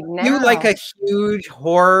Betsy, back right now. You like a huge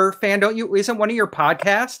horror fan, don't you? Isn't one of your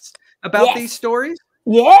podcasts about these stories?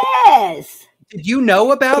 Yes. Did you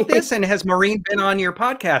know about this? And has Maureen been on your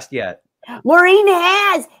podcast yet? Maureen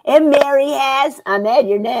has, and Mary has. Ahmed,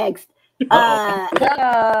 you're next.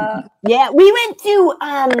 Yeah, we went to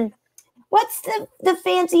what's the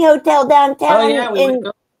fancy hotel downtown? Oh yeah,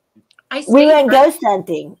 we went ghost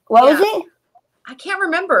hunting. What was it? I can't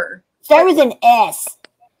remember. Start with an S.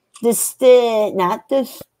 Not the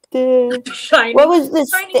Shining. What was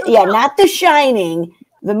this? Yeah, not The Shining,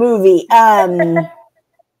 the movie. But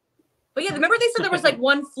yeah, remember they said there was like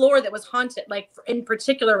one floor that was haunted, like in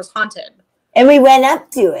particular was haunted. And we went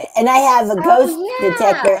up to it, and I have a ghost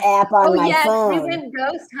detector app on my phone. We went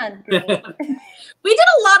ghost hunting. We did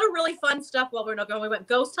a lot of really fun stuff while we were going. We went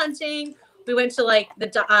ghost hunting. We went to like the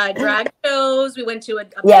drag shows. We went to we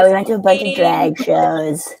went to a bunch of drag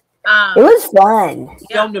shows. It was fun. We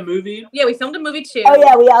filmed a movie. Yeah, we filmed a movie too. Oh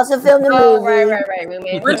yeah, we also filmed a movie. Right.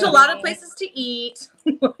 We went to a lot of places to eat.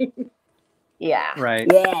 Yeah. Right.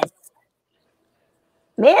 Yes.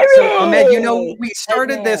 Mary! So, Ahmed, we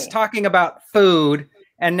started this talking about food,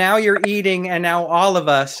 and now you're eating, and now all of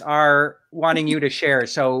us are wanting you to share.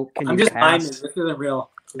 So can I'm you just pass? This isn't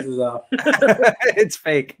real. This is It's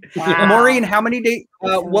fake. Wow. Maureen, how many days?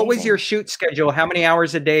 What was your shoot schedule? How many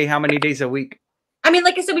hours a day? How many days a week? I mean,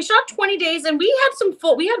 like I said, we shot 20 days and we had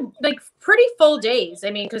like pretty full days.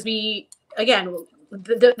 I mean, because again,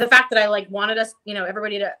 the fact that I like wanted us,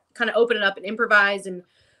 everybody to kind of open it up and improvise. And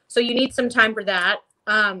so you need some time for that.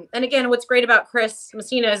 And again, what's great about Chris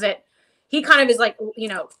Messina is that he kind of is like,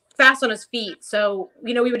 fast on his feet. So,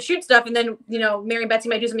 we would shoot stuff and then, Mary and Betsy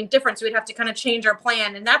might do something different. So we'd have to kind of change our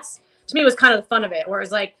plan. And that's, to me, was kind of the fun of it.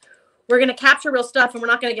 Whereas like, we're going to capture real stuff and we're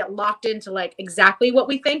not going to get locked into like exactly what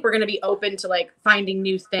we think. We're going to be open to like finding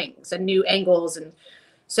new things and new angles. And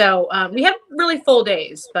so we had really full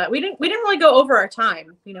days, but we didn't really go over our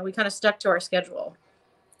time. We kind of stuck to our schedule.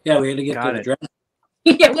 Yeah, we had to get to the dress.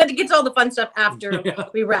 Yeah, we had to get to all the fun stuff after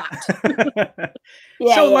we wrapped.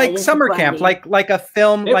 So summer camp, like a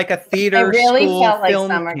film, like a theater. It really school felt like film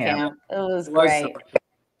summer camp. It was It was great.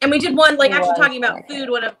 And we did one, like actually talking about food.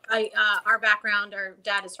 One of our background, our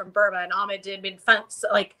dad is from Burma, and Ahmed made fun,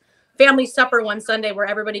 like family supper one Sunday where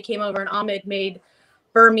everybody came over, and Ahmed made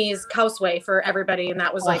Burmese kausway for everybody, and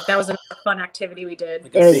that was that was a fun activity we did.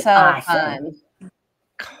 It was so fun.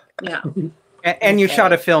 Yeah. And you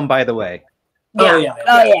shot a film, by the way. Yeah.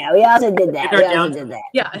 Oh yeah, we also did that.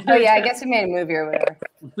 Yeah. Oh yeah, I guess we made a movie or whatever.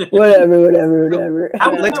 Whatever.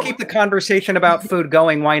 Let's keep the conversation about food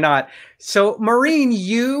going. Why not? So, Maureen,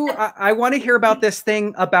 I want to hear about this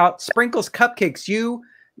thing about Sprinkles Cupcakes. You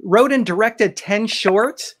wrote and directed 10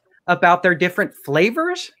 shorts about their different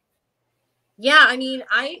flavors. Yeah, I mean,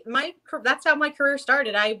 that's how my career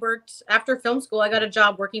started. I worked after film school. I got a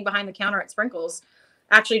job working behind the counter at Sprinkles,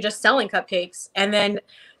 actually just selling cupcakes. And then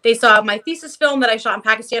they saw my thesis film that I shot in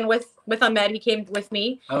Pakistan with Ahmed. He came with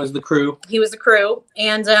me. I was the crew. He was the crew.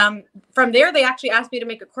 And from there, they actually asked me to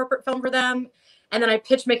make a corporate film for them. And then I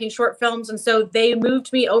pitched making short films. And so they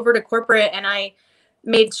moved me over to corporate, and I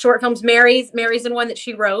made short films. Mary's in one that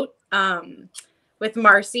she wrote with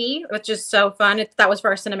Marcy, which is so fun. That was for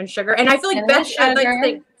our cinnamon sugar. And I feel like Betsy,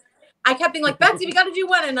 I kept being like, Betsy, we got to do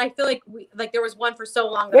one. And I feel like there was one for so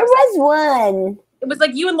long. There was one. It was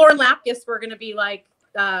like you and Lauren Lapkus were going to be like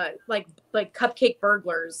cupcake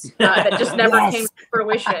burglars that just never came to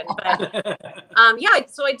fruition. But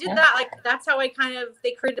so I did that. Like that's how they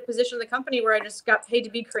created a position in the company where I just got paid to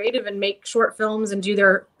be creative and make short films and do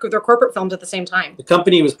their corporate films at the same time. The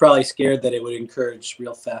company was probably scared that it would encourage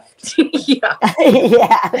real theft. Yeah.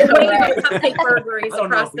 Cupcake burglaries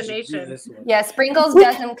across the nation. Yeah, Sprinkles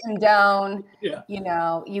doesn't condone.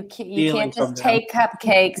 You can't just take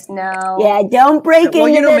cupcakes. No. Yeah, don't break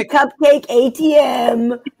into the cupcake ATM.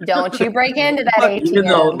 Don't you break into that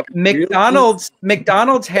ATM.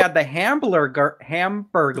 McDonald's had the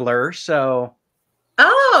Hamburglar, so.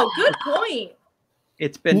 Oh, good point.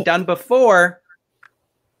 It's been done before.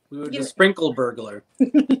 We were the sprinkle burglar.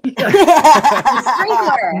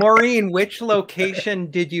 Maureen, which location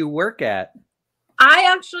did you work at?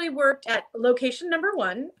 I actually worked at location number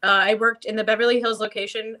 1. I worked in the Beverly Hills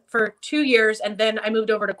location for 2 years, and then I moved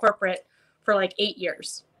over to corporate for like 8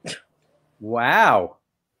 years. Wow.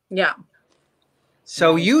 Yeah.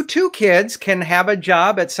 So you two kids can have a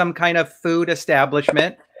job at some kind of food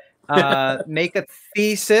establishment, make a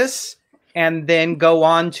thesis, and then go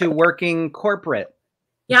on to working corporate.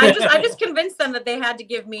 Yeah, I just convinced them that they had to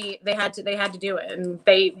do it, and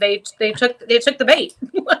they took the bait.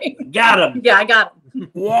 Got him. Yeah, I got him.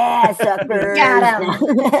 Yeah, suckers. Got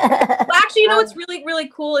him. Well, actually, what's really, really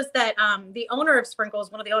cool is that the owner of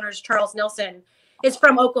Sprinkles, one of the owners, Charles Nilsson, is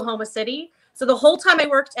from Oklahoma City. So the whole time I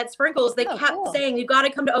worked at Sprinkles, they kept saying, you got to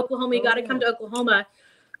come to Oklahoma. You got to come to Oklahoma.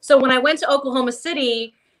 So when I went to Oklahoma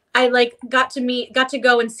City, I got to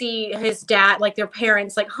go and see his dad, like their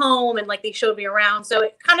parents, like home, and like they showed me around. So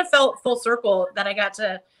it kind of felt full circle that I got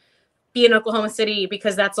to be in Oklahoma City,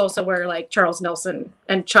 because that's also where like Charles Nelson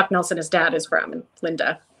and Chuck Nelson, his dad, is from, and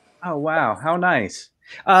Linda. Oh, wow. How nice.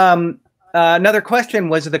 Another question,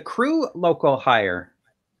 was the crew local hire?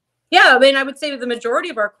 Yeah, I mean, I would say the majority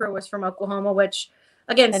of our crew was from Oklahoma, which,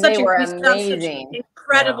 again, and such they were amazing, such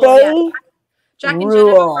incredible. They Jack and Jenna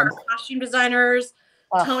were our costume designers.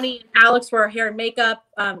 Tony and Alex were our hair and makeup.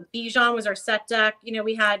 Bijan was our set deck.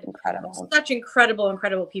 We had such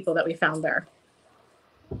incredible people that we found there.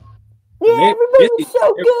 Yeah, everybody was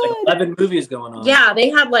so good. Like 11 movies going on. Yeah, they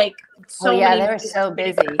had like so many. They were so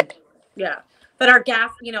busy. Yeah, but our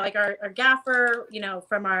gaff, like our gaffer,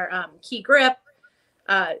 from our Key Grip.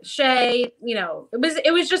 Shay,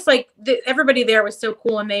 it was just like everybody there was so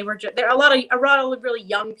cool, and they were there a lot of really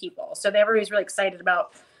young people, so everybody was really excited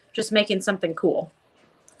about just making something cool.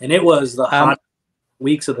 And it was the hot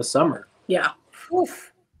weeks of the summer. Yeah.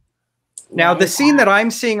 Oof. Now the scene that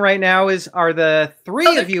I'm seeing right now are the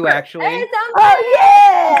three of you actually. Oh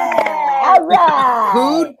yeah! All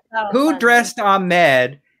right. Who dressed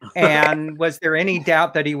Ahmed, And was there any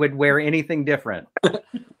doubt that he would wear anything different?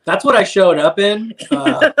 That's what I showed up in.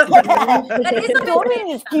 Don't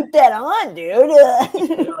just keep that on, dude.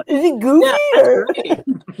 Is it goofy? Yeah,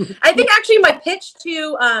 I think actually my pitch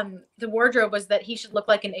to the wardrobe was that he should look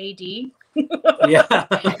like an AD. yeah.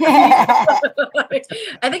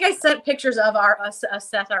 I think I sent pictures of us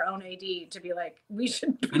Seth, our own AD, to be like, we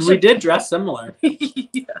should. And we did dress similar.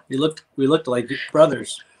 Yeah. We looked like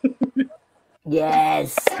brothers.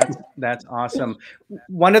 Yes. That's awesome.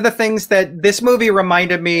 One of the things that this movie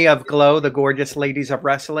reminded me of Glow, the Gorgeous Ladies of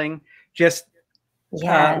Wrestling. Just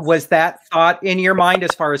was that thought in your mind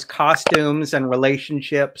as far as costumes and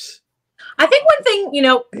relationships? I think one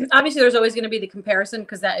thing, obviously there's always going to be the comparison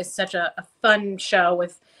because that is such a fun show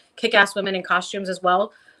with kick-ass women in costumes as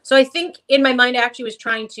well. So I think in my mind, I actually was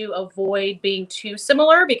trying to avoid being too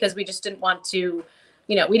similar because we just didn't want to,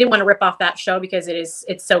 we didn't want to rip off that show because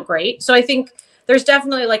it's so great. So I think there's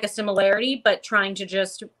definitely like a similarity, but trying to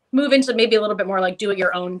just move into maybe a little bit more like do it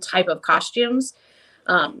your own type of costumes.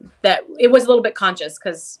 That it was a little bit conscious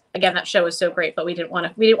because again, that show is so great, but we didn't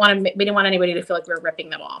want anybody to feel like we were ripping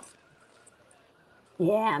them off.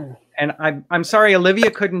 Yeah. And I'm sorry, Olivia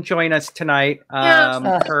couldn't join us tonight.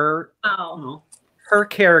 Her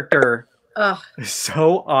character is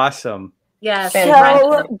so awesome. Yes.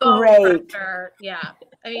 So great. Yeah.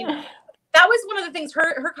 I mean, that was one of the things.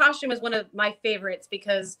 Her costume is one of my favorites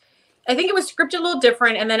because I think it was scripted a little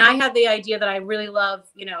different. And then I had the idea that I really love,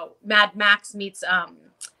 Mad Max meets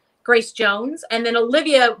Grace Jones. And then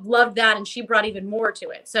Olivia loved that and she brought even more to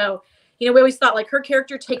it. So, we always thought like her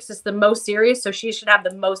character takes us the most serious. So she should have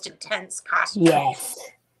the most intense costume. Yes.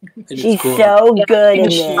 She's so good in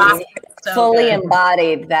this. Fully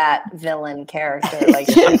embodied that villain character. Like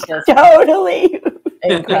she's just totally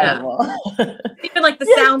incredible. Yeah. Even like the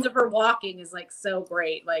sounds of her walking is like so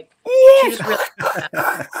great. Like she just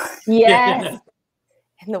really yes.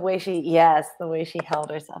 And the way she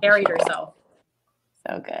held herself. Carried herself.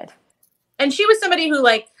 So good. And she was somebody who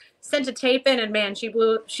like sent a tape in and man, she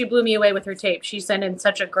blew me away with her tape. She sent in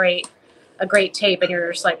such a great tape and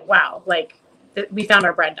you're just like, wow, like we found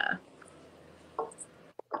our Brenda.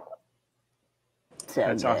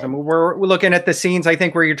 That's awesome. We're looking at the scenes, I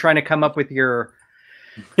think, where you're trying to come up with your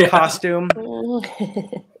costume. Oh,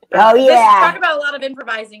 yeah. Talk about a lot of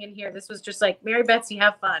improvising in here. This was just like, Mary Betsy,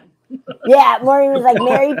 have fun. Yeah, Maureen was like,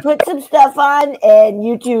 Mary, put some stuff on, and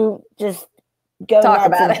you two just go talk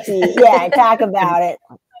about it. Yeah, talk about it.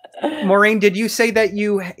 Maureen, did you say that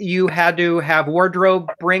you had to have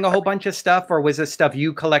wardrobe bring a whole bunch of stuff, or was this stuff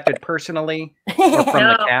you collected personally or from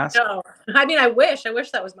the cast? No. I mean, I wish that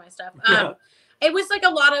was my stuff. It was like a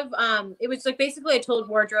lot of, it was like basically I told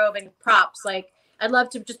wardrobe and props, like I'd love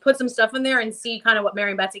to just put some stuff in there and see kind of what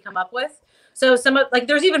Mary and Betsy come up with. So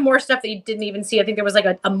there's even more stuff that you didn't even see. I think there was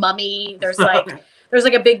like a mummy. There's like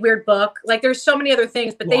a big weird book. Like there's so many other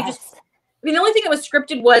things, but the only thing that was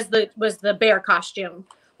scripted was the bear costume.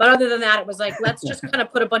 But other than that, it was like, let's just kind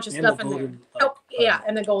of put a bunch of stuff in there.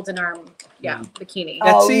 And the golden arm, bikini.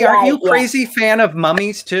 Betsy, are you crazy fan of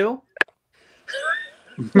mummies too?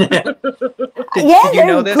 Did you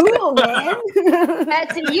know this? Cool, man.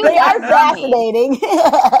 Betsy, they are fascinating.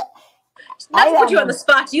 Not to put you on the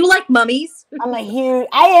spot. Do you like mummies? I'm a huge.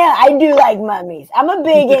 I do like mummies. I'm a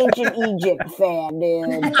big ancient Egypt fan,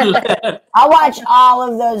 dude. I watch all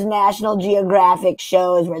of those National Geographic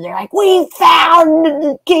shows where they're like, "We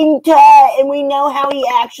found King Tut, and we know how he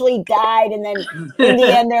actually died," and then in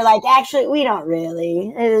the end, they're like, "Actually, we don't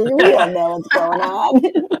really. We don't know what's going on."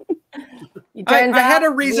 I had a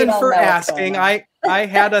reason for asking. I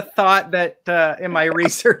had a thought that in my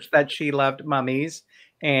research that she loved mummies,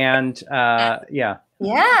 and I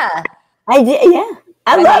did. Yeah,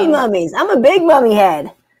 I love mummies. I'm a big mummy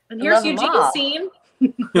head. And here's Eugene's scene.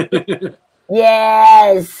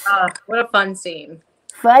 Yes. What a fun scene.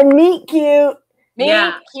 Fun, meet cute.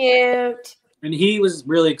 Cute. And he was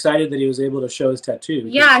really excited that he was able to show his tattoo.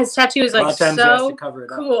 Yeah, his tattoo is like so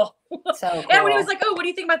cool. So cool. And when he was like, "Oh, what do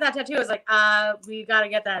you think about that tattoo?" I was like, we got to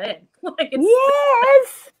get that in." Like,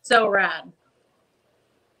 yes. So rad.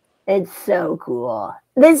 It's so cool.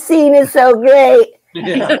 This scene is so great.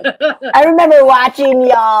 Yeah. I remember watching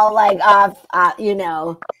y'all like off,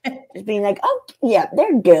 just being like, "Oh, yeah,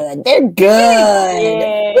 they're good. They're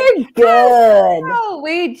good. They're good." Oh,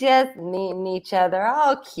 we just meeting each other.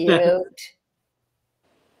 Oh, cute.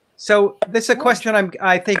 So this is a question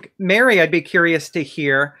I think, Mary, I'd be curious to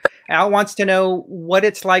hear. Al wants to know what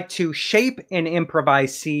it's like to shape an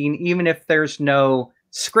improvised scene, even if there's no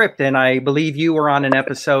script. And I believe you were on an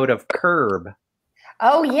episode of Curb.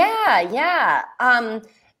 Oh, yeah.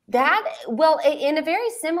 That, well, in a very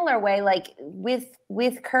similar way, like with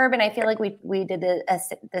Curb, and I feel like we did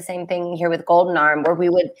the same thing here with Golden Arm, where we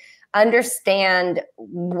would understand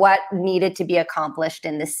what needed to be accomplished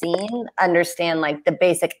in the scene, understand like the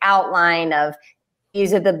basic outline of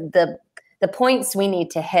these are the points we need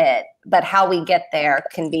to hit, but how we get there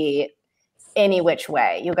can be any which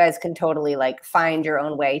way. You guys can totally like find your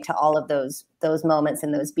own way to all of those moments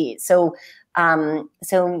and those beats. So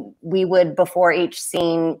so we would, before each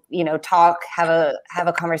scene, you know, have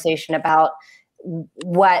a conversation about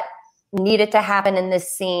what needed to happen in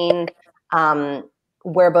this scene,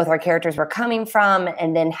 where both our characters were coming from,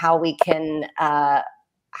 and then how we can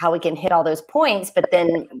hit all those points. But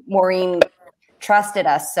then Maureen trusted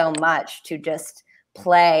us so much to just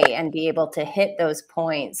play and be able to hit those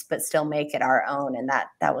points, but still make it our own. And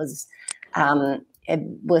that was, it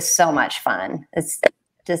was so much fun. It's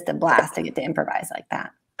just a blast to get to improvise like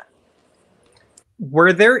that.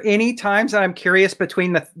 Were there any times, I'm curious,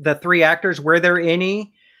 between the three actors, were there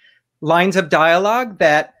any lines of dialogue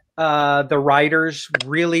that the writers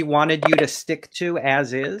really wanted you to stick to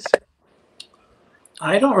as is?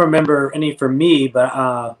 I don't remember any for me, but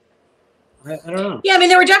I don't know. Yeah, I mean,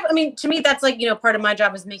 there were definitely, I mean, to me, that's like, you know, part of my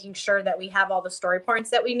job is making sure that we have all the story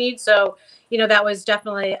points that we need. So, you know, that was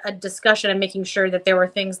definitely a discussion and making sure that there were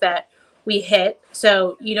things that we hit.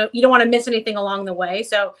 So, you know, you don't want to miss anything along the way.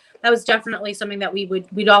 So that was definitely something that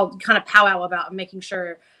we'd all kind of powwow about, and making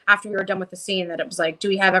sure after we were done with the scene that it was like, do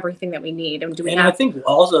we have everything that we need? And do we have... I think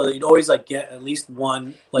also you'd always like get at least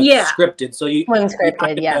one like scripted. So one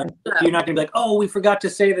scripted, you're not gonna be like, oh, we forgot to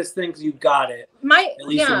say this thing, because you got it. My at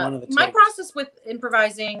least in one of the my takes. process with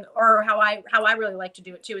improvising, or how I really like to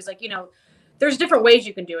do it too, is like, you know, there's different ways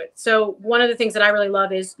you can do it. So one of the things that I really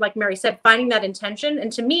love is, like Mary said, finding that intention.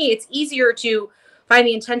 And to me, it's easier to find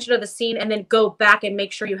the intention of the scene and then go back and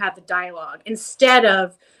make sure you have the dialogue. Instead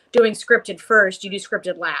of doing scripted first, you do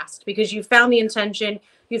scripted last, because you found the intention,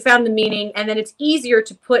 you found the meaning, and then it's easier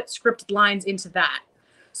to put scripted lines into that.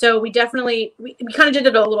 So we definitely, we kind of did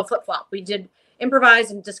it a little flip-flop. We did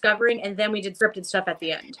improvise and discovering, and then we did scripted stuff at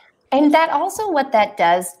the end. And that also, what that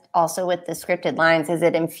does also with the scripted lines is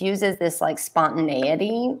it infuses this like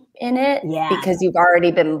spontaneity in it, because you've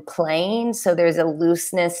already been playing. So there's a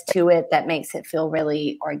looseness to it that makes it feel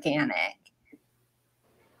really organic.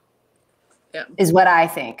 Yeah. Is what I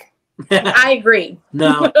think. I agree.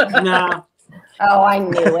 No. Oh, I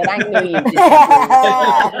knew it. I knew you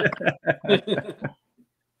did.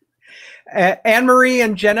 Anne-Marie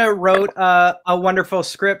and Jenna wrote a wonderful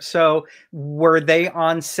script. So were they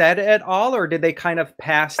on set at all, or did they kind of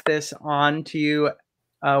pass this on to you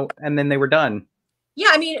and then they were done? Yeah,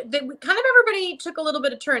 I mean, kind of everybody took a little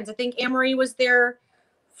bit of turns. I think Anne-Marie was there.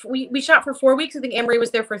 We shot for 4 weeks. I think Anne-Marie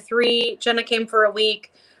was there for 3. Jenna came for a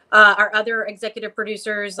week. Our other executive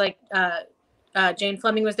producers, like Jane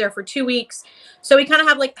Fleming, was there for 2 weeks. So we kind of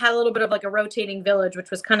had a little bit of like a rotating village,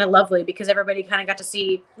 which was kind of lovely, because everybody kind of got to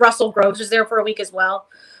see. Russell Groves was there for a week as well.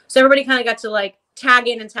 So everybody kind of got to like tag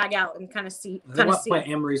in and tag out and kind of see.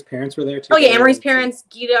 Anne-Marie's parents were there too. Oh yeah, Anne-Marie's parents,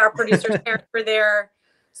 Gita, our producer's parents, were there.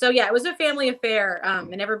 So yeah, it was a family affair,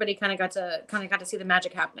 and everybody kind of got to see the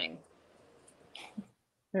magic happening.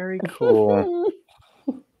 Very cool.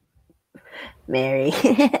 Mary.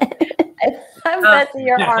 I'm betting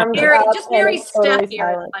your arms Mary, up just Mary totally step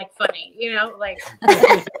here, silent. like funny, you know, like.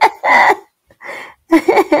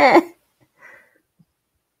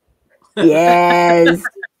 Yes.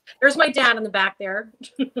 There's my dad in the back there.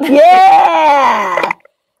 Yeah.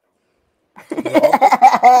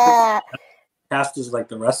 Cast is like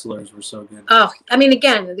the wrestlers were so good. Oh, I mean,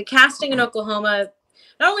 again, the casting in Oklahoma,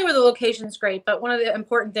 not only were the locations great, but one of the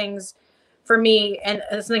important things for me, and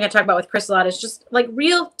something I talk about with Chris a lot, is just like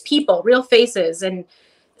real people, real faces. And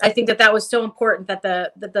I think that was so important, that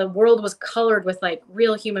the world was colored with like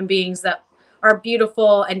real human beings that are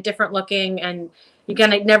beautiful and different looking, and you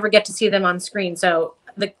kind of never get to see them on screen. So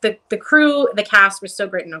the crew, the cast was so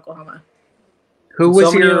great in Oklahoma. Who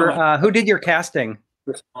was who did your casting?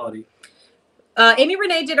 Personality. Amy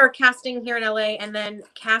Renee did our casting here in LA, and then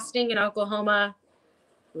casting in Oklahoma.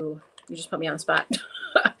 Ooh, you just put me on the spot.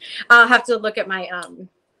 I'll have to look at my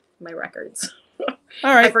my records.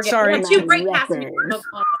 All right, I forget. sorry. We had 2 great casting in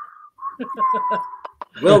Oklahoma.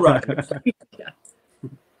 Will Rogers. Yeah.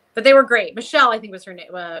 But they were great. Michelle, I think, was her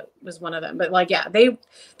name, was one of them. But like, yeah, they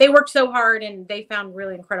worked so hard, and they found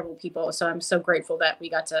really incredible people. So I'm so grateful that we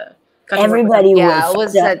got to. Everybody it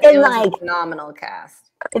was a phenomenal cast.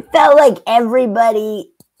 It felt like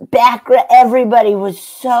everybody was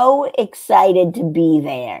so excited to be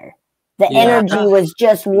there. The energy was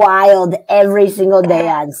just wild every single day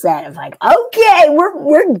on set. Of like, okay,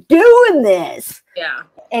 we're doing this. Yeah.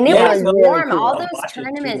 And it was really warm. cool. All those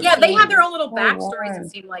tournaments. Yeah, they have their own little so backstories, warm.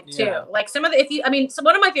 it seemed like, too. Like some of the, so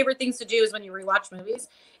one of my favorite things to do is when you rewatch movies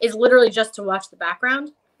is literally just to watch the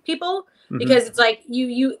background people, because it's like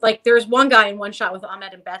you like there's one guy in one shot with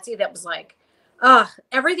Ahmed and Betsy that was like,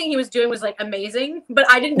 everything he was doing was like amazing, but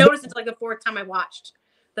I didn't notice it until like the fourth time I watched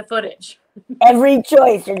the footage. Every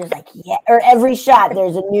choice, you're just like, yeah, or every shot,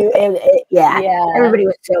 there's a new, yeah. Everybody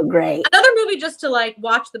was so great. Another movie just to like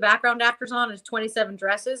watch the background actors on is 27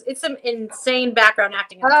 Dresses. It's some insane background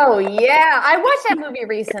acting. Oh yeah, I watched that movie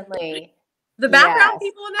recently. The background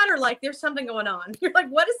people in that are like, there's something going on. You're like,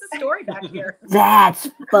 what is the story back here? That's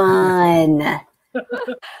fun.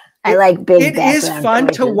 I like big. It is fun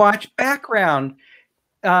to watch background,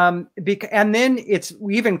 and then it's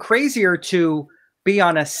even crazier to be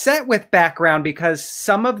on a set with background, because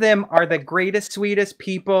some of them are the greatest, sweetest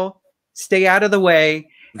people, stay out of the way,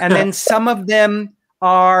 and then some of them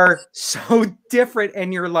are so different,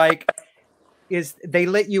 and you're like, they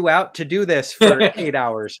let you out to do this for 8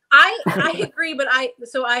 hours? I agree, but I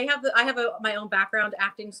have my own background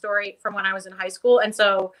acting story from when I was in high school, and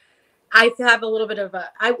so I have a little bit of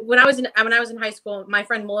when I was in high school, my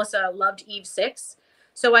friend Melissa loved Eve 6,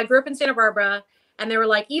 so I grew up in Santa Barbara. And they were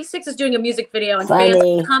like, Eve 6 is doing a music video, and fans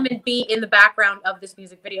can come and be in the background of this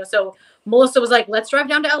music video. So Melissa was like, let's drive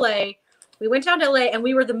down to LA. We went down to LA, and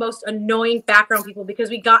we were the most annoying background people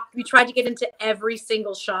because we tried to get into every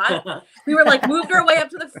single shot. We were like, moved our way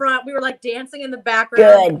up to the front. We were like dancing in the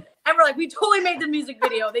background. Good. And we're like, we totally made the music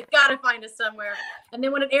video. They've got to find us somewhere. And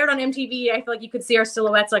then when it aired on MTV, I feel like you could see our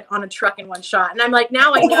silhouettes like on a truck in one shot. And I'm like,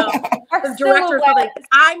 now I know. The director was like,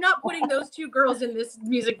 I'm not putting those two girls in this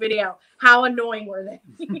music video. How annoying were they?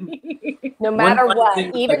 No matter what,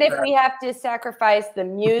 even if we have to sacrifice the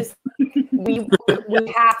music, we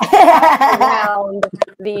have to surround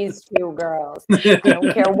these two girls. I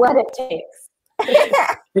don't care what it takes.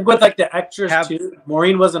 I think with like the extras too,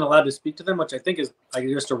 Maureen wasn't allowed to speak to them, which I think is like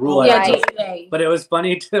just a rule. But it was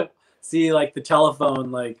funny to see like the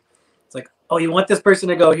telephone, like it's like, oh, you want this person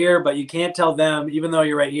to go here, but you can't tell them, even though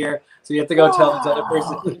you're right here. So you have to go tell this other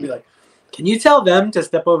person to be like, can you tell them to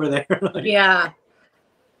step over there? Like, yeah.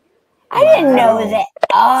 I didn't know that.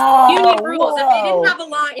 Oh, union rules. If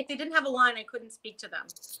they didn't have a line, I couldn't speak to them.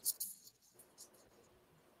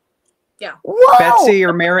 Yeah. Whoa, Betsy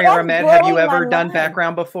or Mary or Ahmed, have you ever done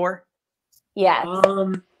background before? Yeah.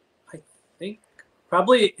 I think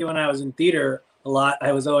probably when I was in theater a lot,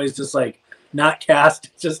 I was always just like not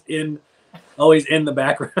cast, just always in the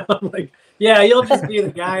background. Like, yeah, you'll just be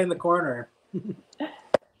the guy in the corner.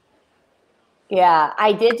 Yeah,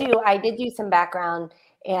 I did do some background,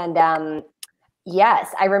 and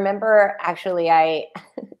yes, I remember actually I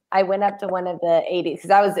went up to one of the 80s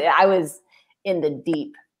because I was in the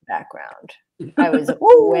deep background. I was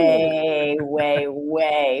way, way,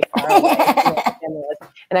 way far away.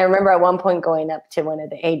 And I remember at one point going up to one of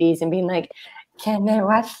the ADs and being like, can I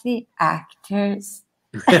watch the actors?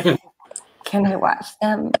 Can I watch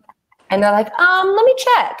them? And they're like, let me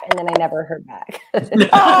check. And then I never heard back.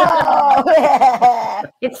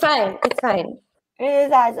 It's fine. It's fine. It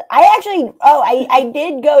is awesome. I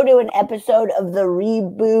did go to an episode of the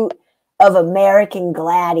reboot of American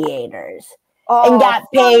Gladiators. And got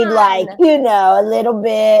paid like, a little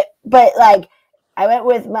bit. But like, I went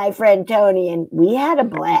with my friend Tony and we had a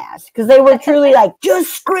blast because they were truly like,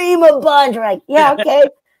 just scream a bunch. We're like, yeah, okay,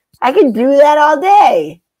 I can do that all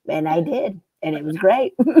day. And I did. And it was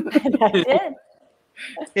great. I did.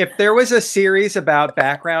 If there was a series about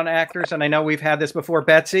background actors, and I know we've had this before,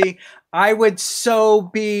 Betsy, I would so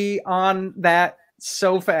be on that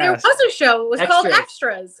so fast. There was a show. It was called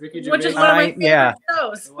Extras, which is one of my favorite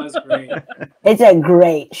shows. It was great. It's a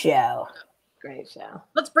great show. Great show.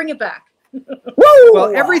 Let's bring it back. Woo!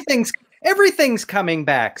 Well, everything's coming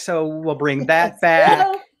back, so we'll bring that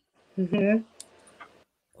back. Mm-hmm.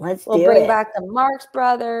 We'll bring back the Marx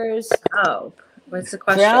Brothers. Oh, what's the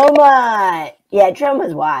question? Troma. Yeah,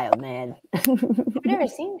 Troma's wild, man. I've never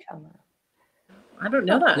seen Troma. I don't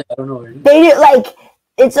know that. I don't know. They do like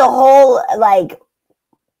it's a whole like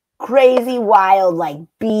crazy wild like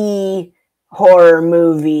B horror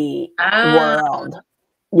movie world.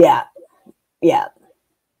 Yeah.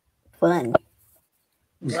 Fun.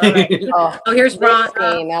 Here's Ron.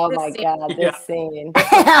 Oh my god, this scene.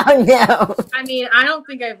 Oh no. I mean, I don't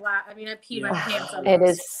think I've laughed. I mean, I peed my pants on it.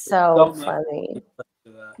 Is so funny.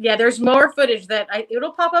 Yeah, there's more footage that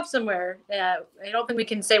it'll pop up somewhere. I don't think we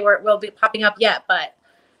can say where it will be popping up yet, but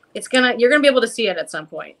you're gonna be able to see it at some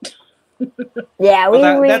point. Yeah,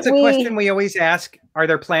 that's a question we always ask. Are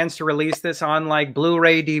there plans to release this on like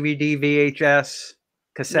Blu-ray, DVD, VHS,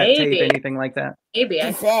 cassette tape, anything like that? Maybe.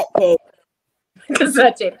 Cassette tape.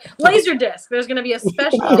 cassette tape. Laser disc. There's going to be a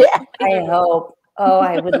special. I hope. Oh,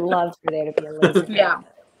 I would love for there to be a laser disc. Yeah.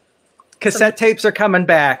 Cassette tapes are coming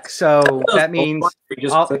back, so that means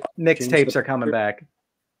all mixtapes are coming back.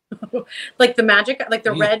 Like the magic, like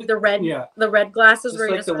the red glasses where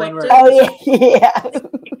you just clicked it. Oh yeah.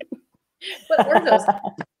 What were those?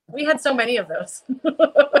 We had so many of those.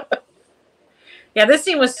 Yeah, this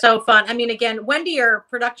scene was so fun. I mean, again, Wendy, our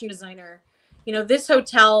production designer, you know, this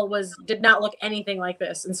hotel did not look anything like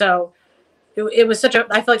this, and so it was such a.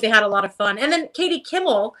 I feel like they had a lot of fun. And then Katie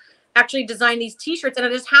Kimmel actually designed these T-shirts, and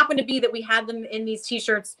it just happened to be that we had them in these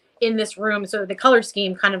T-shirts in this room, so the color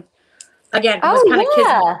scheme kind of. Again, it was kind of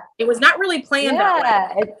kids. It was not really planned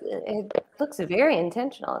that way. It looks very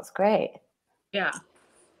intentional. It's great. Yeah.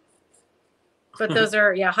 But those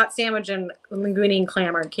are, hot sandwich and linguine and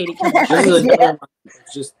clamor, Katie Kimmel.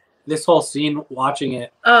 Just this whole scene, watching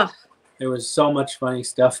it, there was so much funny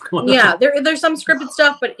stuff going on. Yeah, there's some scripted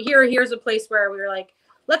stuff, but here's a place where we were like,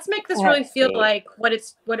 let's make this really feel like what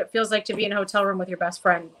it feels like to be in a hotel room with your best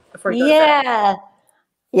friend before you go to bed.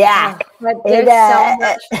 Yeah. But there's so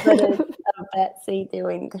much footage of Betsy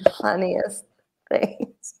doing the funniest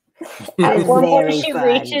things. At one point, she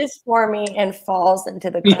reaches for me and falls into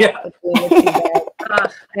the cup between the two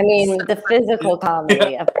beds. I mean, the physical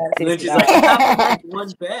comedy of Betsy. And then she's like,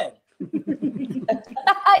 one bed.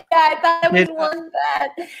 I thought it was one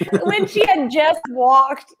bed. When she had just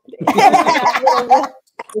walked.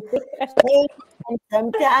 And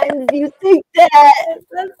sometimes you think that.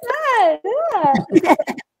 Yeah.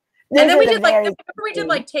 And then we did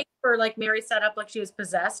like take for like Mary set up like she was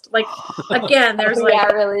possessed. Like again, there's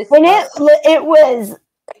like really when it was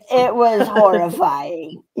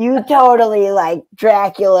horrifying. You totally like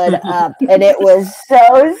Dracula'd up, and it was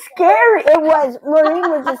so scary. It was. Maureen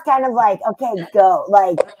was just kind of like, okay, go,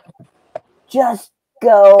 like, just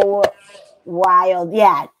go wild.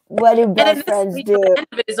 Yeah. What do best friends do? The end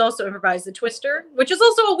of it is also improvised. The Twister, which is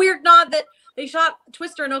also a weird nod that they shot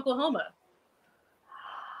Twister in Oklahoma.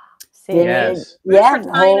 See, yes. We were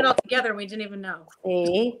tying it all together, and we didn't even know.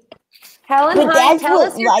 See, Helen Hunt, tell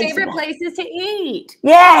us your favorite places to eat.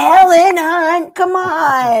 Yeah, Helen Hunt, come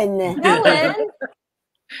on,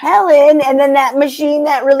 Helen, and then that machine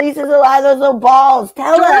that releases a lot of those little balls.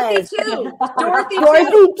 Tell us. Dorothy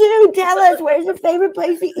too. Tell us, where's your favorite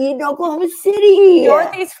place to eat in Oklahoma City?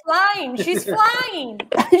 Dorothy's flying. She's flying.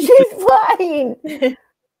 She's flying.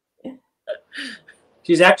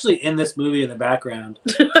 She's actually in this movie in the background.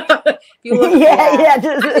 You look, I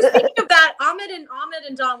was thinking of that. Ahmed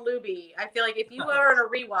and Don Luebbe. I feel like if you are on a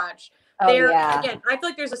rewatch, again, I feel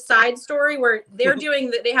like there's a side story where they're doing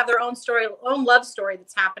that. They have their own story, own love story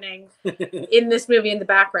that's happening in this movie in the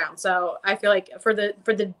background. So I feel like for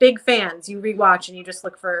the big fans, you rewatch and you just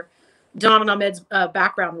look for Don and Ahmed's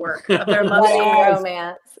background work of their love story,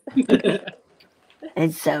 romance.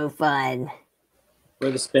 It's so fun.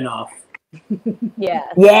 We're the spinoff. Yeah.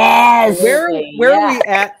 Yes. Where are we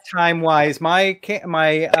at time wise? My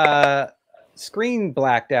screen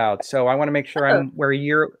blacked out, so I want to make sure I'm where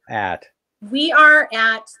you're at. We are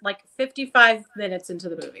at like 55 minutes into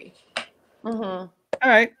the movie. All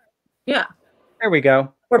right. Yeah. There we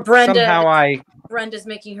go. Where Brenda's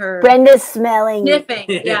making her smelling sniffing.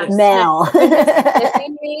 Yeah. smell.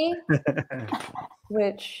 Sniffing me,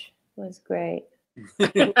 which was great.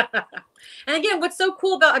 And again, what's so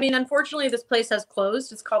cool about, I mean, unfortunately this place has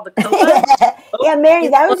closed. It's called the Copa. Yeah, Mary,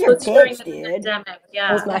 that was your pitch, dude. Yeah.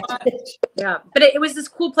 Yeah. But it was this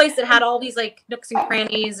cool place that had all these like nooks and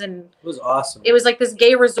crannies, and it was awesome. It was like this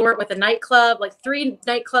gay resort with a nightclub, like 3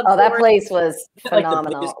 nightclubs. Oh, that place was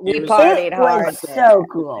phenomenal. We partied hard. It was so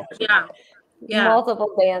cool. Yeah. Yeah.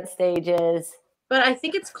 Multiple dance stages. But I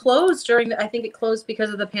think it's closed I think it closed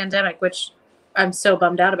because of the pandemic, which I'm so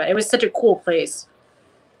bummed out about. It was such a cool place.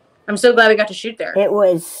 I'm so glad we got to shoot there. It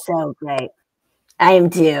was so great. I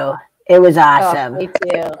am too. It was awesome. Oh, me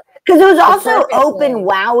too. Because it was also open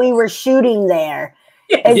while we were shooting there.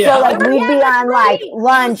 And so like we'd be on like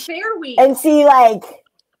lunch and see like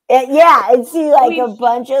a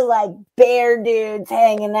bunch of like bear dudes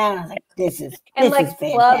hanging out. I was like, this is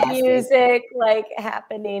club music like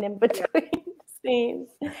happening in between scenes.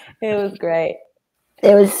 It was great.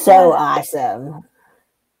 It was so awesome.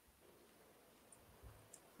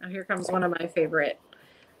 Oh, here comes one of my favorite.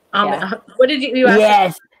 What did you ask?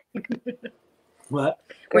 Yes. What?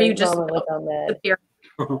 Were you just here?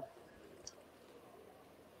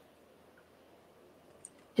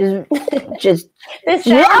 just the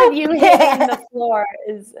sound of you hitting the floor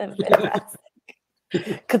is fantastic.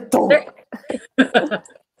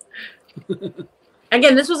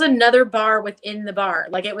 Again, this was another bar within the bar.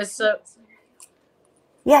 Like it was so.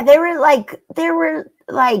 Yeah, they were like,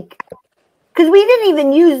 because we didn't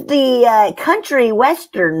even use the country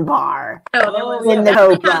western bar in the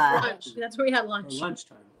Copa. That's where we had lunch.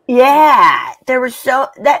 Lunchtime. Yeah, there was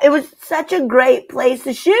it was such a great place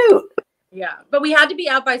to shoot. Yeah, but we had to be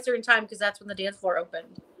out by a certain time because that's when the dance floor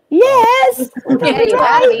opened. Yes, yeah, you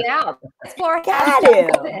gotta be out. Dance floor got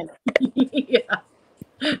to. Yeah.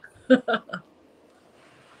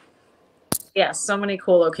 Yeah, so many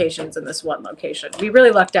cool locations in this one location. We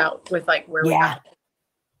really lucked out with like where we got.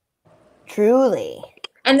 Truly.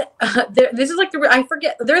 And this is like I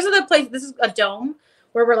forget. There's another place. This is a dome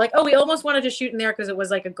where we're like, oh, we almost wanted to shoot in there because it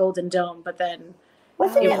was like a golden dome, but then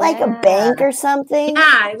wasn't it like a bank or something?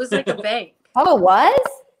 Yeah, it was like a bank. Oh, it was?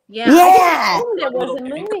 Yeah. Yeah. It was a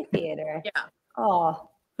movie theater. Yeah. Oh,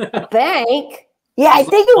 a bank. Yeah, I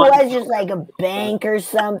think it was just like a bank or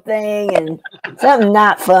something, and something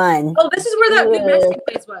not fun. Oh, this is where that big Mexican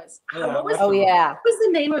place was. Yeah. What was yeah. What was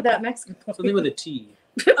the name of that Mexican place? Something with a T.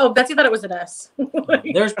 Oh, Betsy thought it was an S.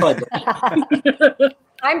 There's probably.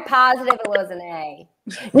 I'm positive it was an A.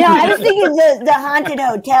 No, I was thinking the haunted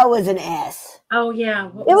hotel was an S. Oh yeah,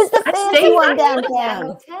 it was the fancy one downtown.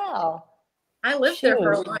 Hotel. I lived there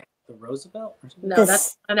for a while. The Roosevelt? Or something? No,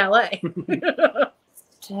 that's in LA.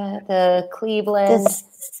 The Cleveland,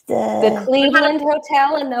 the Cleveland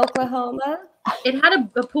Hotel in Oklahoma. It had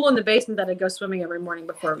a pool in the basement that I'd go swimming every morning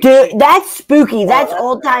before we. Dude, that's spooky. That's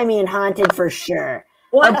old timey and haunted for sure.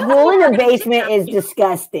 A pool in the basement is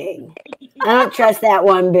disgusting. I don't trust that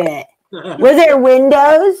one bit. Were there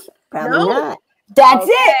windows? Probably not. That's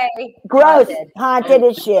it. Gross. Haunted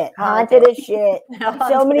as shit. Haunted as shit.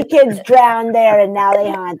 So many kids drowned there, and now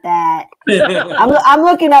they haunt that. I'm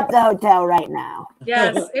looking up the hotel right now.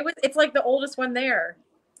 Yes, it's like the oldest one there.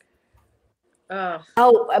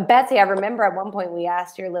 Oh, Betsy, I remember at one point we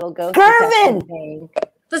asked your little ghost Skirvin. thing.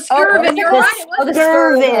 The Skirvin. You're right. Oh, the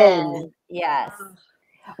Skirvin. Yes.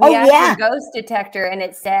 We asked your ghost detector, and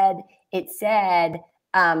it said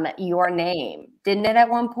your name, didn't it? At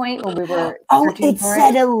one point when we were it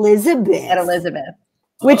said Elizabeth. At Elizabeth,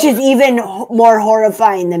 which is even more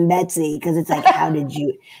horrifying than Betsy because it's like, how did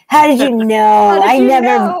you know?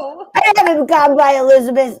 I haven't gone by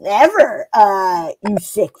Elizabeth ever. You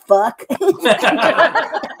sick fuck.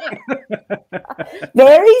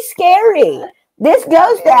 Very scary. This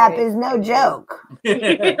ghost app is no joke.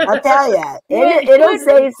 I'll tell you. It'll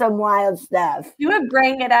say some wild stuff. You would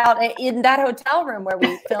bring it out in that hotel room where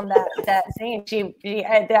we filmed that scene.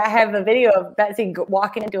 I have a video of Betsy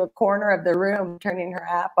walking into a corner of the room, turning her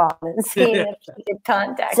app on and seeing if she could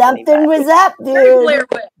contact something was up, dude.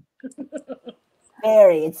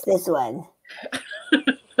 Mary, it's this one.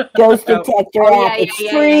 Ghost detector app. It's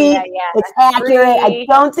free. It's accurate. I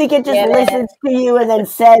don't think it just listens to you and then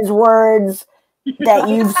says words that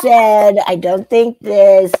you've said. I don't think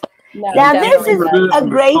this. No, now this is a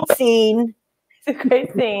great scene. It's a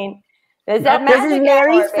great scene. This is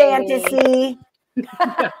Mary's fantasy.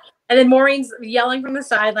 And then Maureen's yelling from the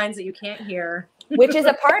sidelines that you can't hear, which is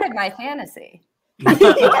a part of my fantasy.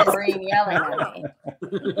 Maureen yelling at me.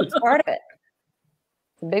 It's part of it.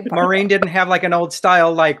 Maureen didn't have like an old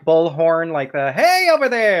style like bullhorn, like the "Hey over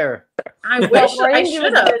there." I wish I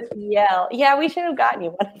should have. Yell. Yeah, we should have gotten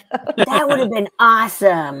you one of those. That would have been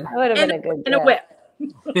awesome. That would have been a good. And a whip.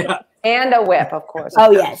 Yeah. And a whip, of course.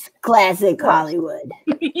 Oh yes, classic Hollywood.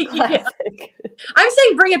 Classic. I'm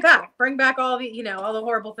saying bring it back. Bring back all the all the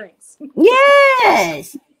horrible things.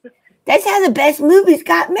 Yes, that's how the best movies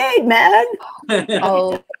got made, man.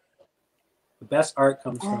 Oh, the best art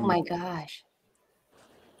comes from. Oh my gosh.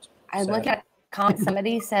 I look at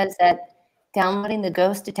somebody says that downloading the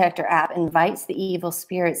ghost detector app invites the evil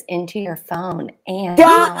spirits into your phone. And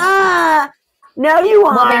no, you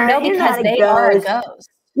aren't. Well, they know because they are a ghost.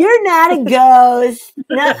 You're not a ghost.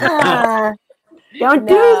 Nuh-uh. Don't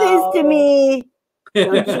do this to me.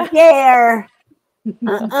 Don't you dare.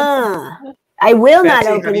 I will not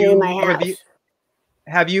open it in my house.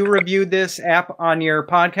 Have you reviewed this app on your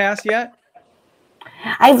podcast yet?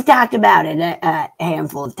 I've talked about it a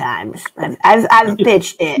handful of times. I've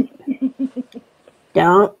pitched it.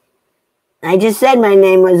 Don't. I just said my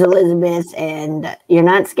name was Elizabeth, and you're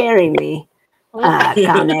not scaring me.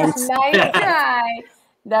 Comments. Nice try.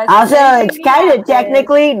 Also, it's kind of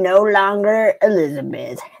technically no longer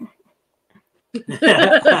Elizabeth.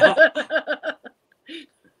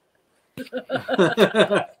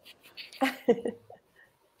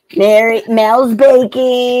 Mel's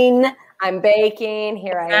baking. I'm baking.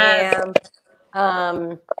 Here I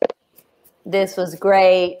am. This was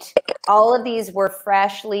great. All of these were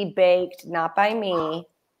freshly baked, not by me.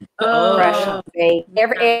 Freshly baked.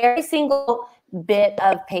 Every single bit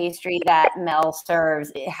of pastry that Mel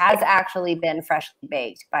serves, it has actually been freshly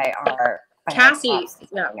baked by our Cassie.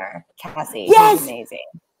 Cassie. Yes, amazing.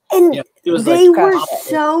 And they were like,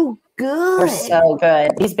 so good. They're so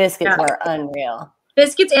good. These biscuits were unreal.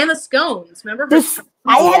 Biscuits and the scones. Remember?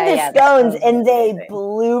 I had the scones, and they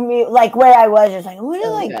blew me. Like where I was, just like, I'm gonna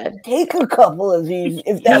like take a couple of these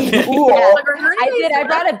if that's cool. Yeah, I did. I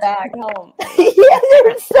brought it back home. Yeah, they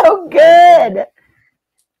were so good.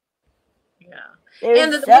 Yeah,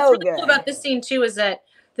 and what's really cool about this scene too is that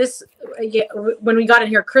this, when we got in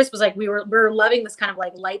here, Chris was like, we were loving this kind of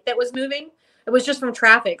like light that was moving. It was just from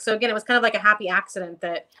traffic. So again, it was kind of like a happy accident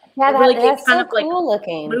that really gave kind of like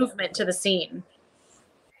looking movement to the scene.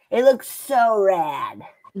 It looks so rad.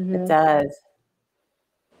 It does.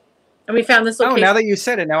 And we found this location. Oh, now that you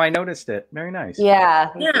said it, now I noticed it. Very nice.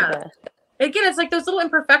 Yeah. Yeah. Again, it's like those little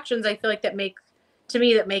imperfections I feel like that make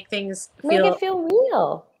things make it feel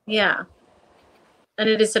real. Yeah. And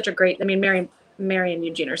it is such a great, I mean, Mary and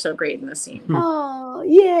Eugene are so great in this scene. Oh,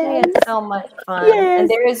 yeah. It's so much fun. Yes. And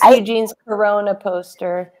there's Eugene's Corona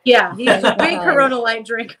poster. Yeah, he's a big Corona light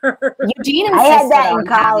drinker. Eugene, I had that in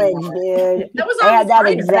college, dude. That was I had that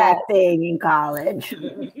exact thing in college.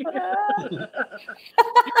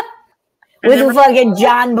 With a fucking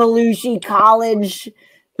John Belushi college.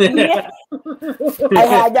 Yeah. I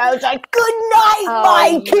had that. I was like, good night,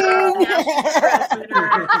 my king.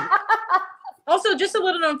 Also, just a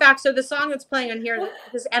little known fact. So the song that's playing on here,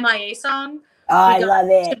 this MIA song. Oh, I love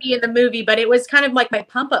it. To be in the movie, but it was kind of like my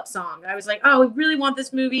pump up song. I was like, oh, we really want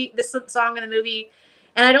this song in the movie.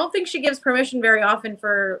 And I don't think she gives permission very often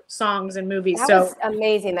for songs and movies. That was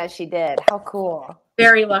amazing that she did. How cool.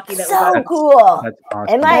 Very lucky that so we got cool. That's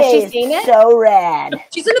awesome. MIA Has she seen it? So rad.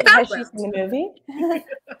 She's in the background. Has she seen the movie?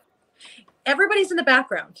 Everybody's in the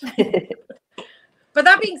background. But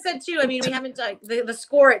that being said, too, I mean, we haven't the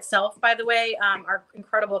score itself. By the way, our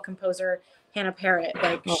incredible composer Hannah Parrott,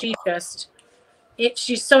 like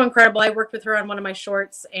she's so incredible. I worked with her on one of my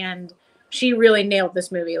shorts, and she really nailed this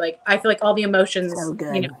movie. Like I feel like all the emotions,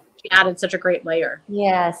 she added such a great layer.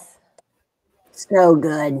 Yes, so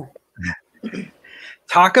good.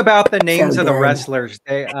 Talk about the names of the wrestlers.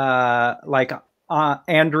 They like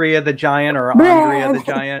Andrea the Giant or Andrea the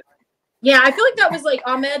Giant. Yeah, I feel like that was like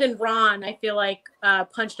Ahmed and Ron. I feel like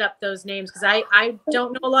punched up those names because I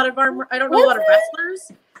don't know a lot of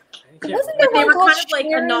wrestlers. But they were kind of like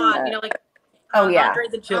a nod, like Andre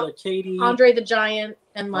the Giant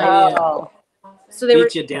and like so they were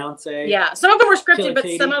you down, say. Yeah, some of them were scripted, but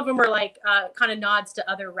some of them were like kind of nods to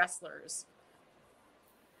other wrestlers.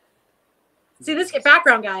 See this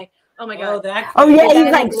background guy. Oh my god. Oh yeah,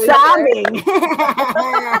 he's like sobbing.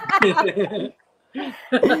 He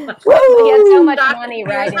had so much money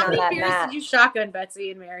riding on that mat. Did you shotgun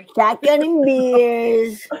Betsy and Mary? Shotgunning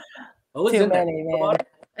beers. Too many, man.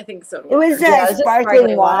 I think so. It was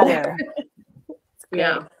sparkling water.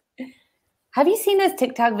 Yeah. Have you seen those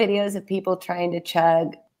TikTok videos of people trying to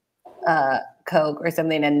chug Coke or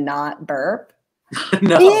something and not burp?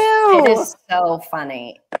 No. Ew. It is so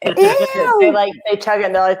funny. They chug it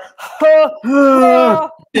and they're like,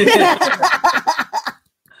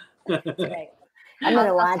 okay. I'm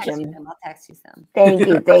gonna watch him. I'll text you some. Thank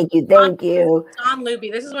you. Dawn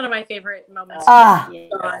Luebbe. This is one of my favorite moments.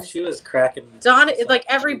 Yeah, she was cracking. Dawn is like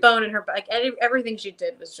every bone in her, like everything she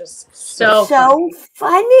did was just so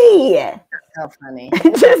funny. So funny.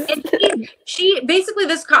 And she basically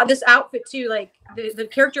this outfit too. Like the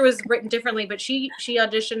character was written differently, but she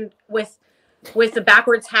auditioned with the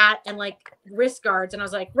backwards hat and like wrist guards, and I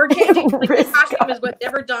was like, we're changing. Like this costume is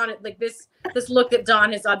whatever Dawn like this look that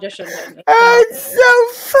Dawn has auditioned in. Oh, it's so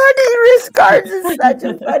funny. Wrist guards is such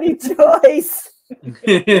a funny choice.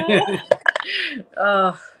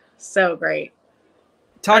 Oh, so great.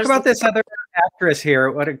 Talk about this other actress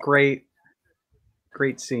here. What a great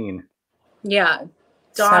scene. Yeah,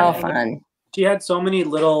 Dawn. So fun. She had so many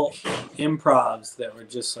little improvs that were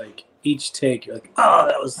just like each take. You're like, oh,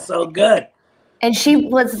 that was so good. And she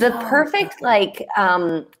was the perfect, like,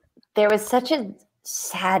 there was such a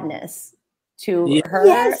sadness to her.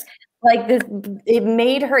 Yes. Like this, it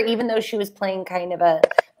made her, even though she was playing kind of a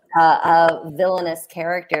villainous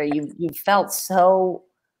character, you felt so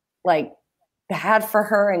like bad for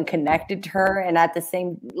her and connected to her, and at the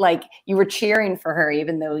same, like you were cheering for her,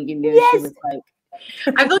 even though you knew she was like.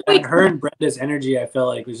 I feel like her and Brenda's energy, I felt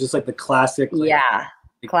like was just like the classic,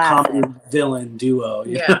 classic villain duo.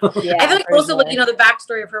 Yeah. I feel like also like the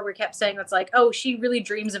backstory of her, we kept saying it's like, oh, she really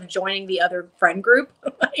dreams of joining the other friend group.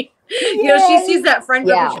 Like, you know, she sees that friend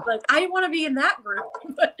group and she's like, I want to be in that group,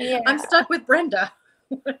 but I'm stuck with Brenda.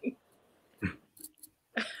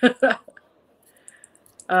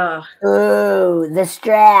 Ooh, the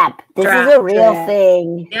strap. This is a real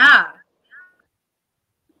thing. Yeah.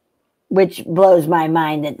 Which blows my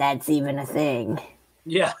mind that that's even a thing.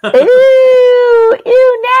 Yeah. Ew,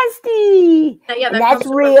 nasty. Yeah, and that's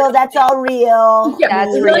real. That's all real. Yeah,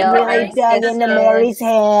 that's real. Really dug into Mary's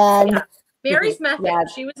hand. Yeah. Mary's method. Yeah.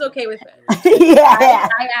 She was okay with it. Yeah.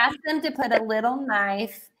 I asked them to put a little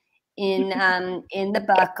knife in the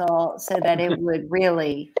buckle so that it would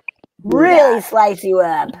really slice you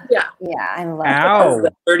up. Yeah. Yeah, I love it. That was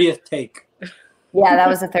the 30th take. Yeah, that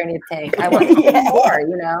was the 30th take. I wanted to do more,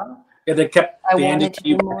 you know? Yeah, they kept I wanted to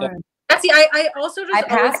do more. Betsy, I also just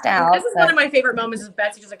passed out. This is one of my favorite moments. Is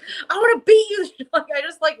Betsy just like, I want to beat you. Like, I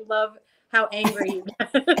just like love how angry you get.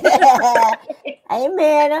 Hey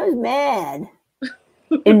man, I was mad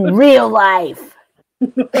in real life.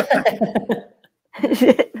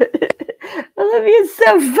 Olivia's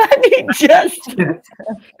so funny, Justin.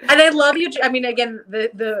 And I love you. I mean, again,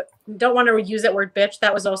 the don't want to use that word bitch.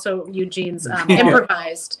 That was also Eugene's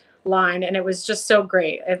improvised line, and it was just so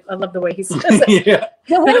great. I love the way he says it. Yeah.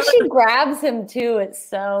 The way she grabs him too, it's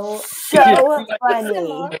so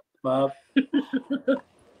funny. Bob.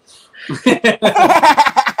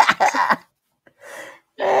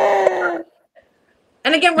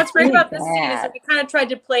 And again, what's great about this scene is that we kind of tried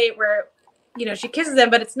to play it where, you know, she kisses him,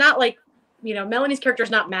 but it's not like, you know, Melanie's character is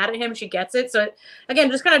not mad at him. She gets it. So again,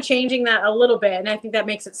 just kind of changing that a little bit. And I think that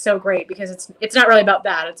makes it so great because it's not really about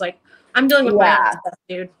that. It's like, I'm dealing with my own stuff,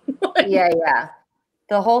 dude. Yeah.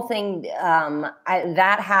 The whole thing,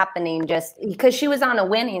 that happening just because she was on a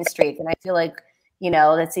winning streak. And I feel like, you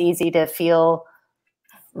know, that's easy to feel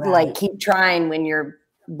like keep trying when you're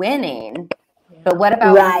winning. Yeah. But what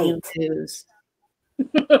about when you lose?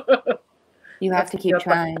 You have to keep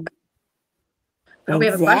trying. Oh, we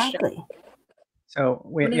have a question. So,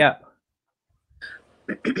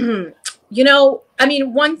 you know, I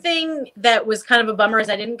mean, one thing that was kind of a bummer is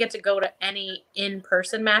I didn't get to go to any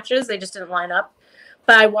in-person matches. They just didn't line up.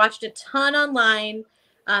 But I watched a ton online.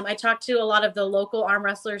 I talked to a lot of the local arm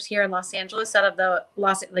wrestlers here in Los Angeles out of the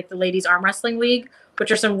Ladies Arm Wrestling League, which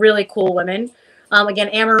are some really cool women. Again,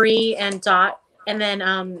 Anne-Marie and Dot. And then,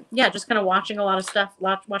 just kind of watching a lot of stuff,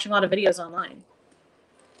 watching a lot of videos online.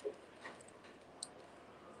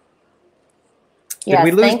 Did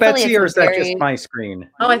we lose Betsy, or is that just my screen?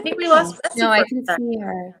 Oh, I think we lost Betsy. No, I can see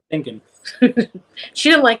her. Thinking. She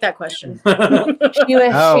didn't like that question. She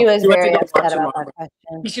was very upset about that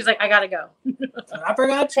question. She's like, I gotta go. I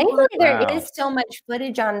forgot. Thankfully, there is so much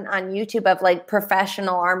footage on YouTube of like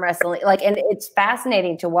professional arm wrestling, and it's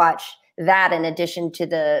fascinating to watch that in addition to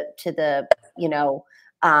the you know,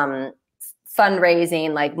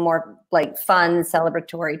 fundraising, like more like fun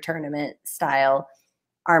celebratory tournament style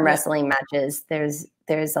arm wrestling matches. There's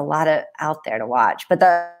a lot of out there to watch, but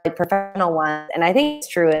the professional ones, and I think it's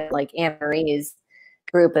true in like Anne-Marie's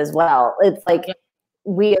group as well. It's like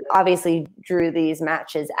we obviously drew these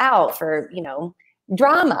matches out for, you know,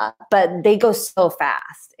 drama, but they go so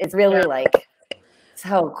fast. It's really like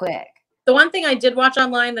so quick. The one thing I did watch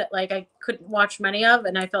online that like I couldn't watch many of,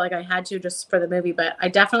 and I felt like I had to just for the movie, but I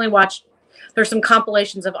definitely watched. There's some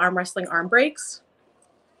compilations of arm wrestling arm breaks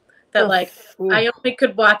that I only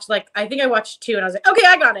could watch. Like I think I watched 2, and I was like, okay,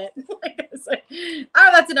 I got it. It's like, oh,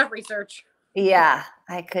 that's enough research. Yeah,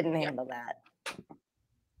 I couldn't handle that.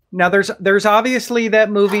 Now there's obviously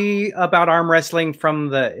that movie about arm wrestling from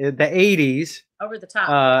the 80s. Over the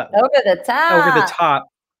Top. Over the Top.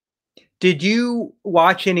 Did you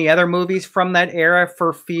watch any other movies from that era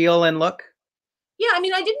for feel and look? Yeah, I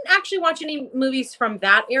mean, I didn't actually watch any movies from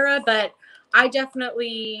that era, but I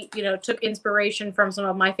definitely, you know, took inspiration from some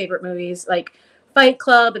of my favorite movies like Fight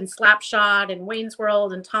Club and Slapshot and Wayne's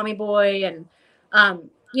World and Tommy Boy and,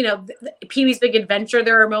 you know, Pee-wee's Big Adventure.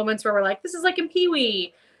 There are moments where we're like, this is like in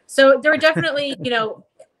Pee-wee. So there were definitely, you know,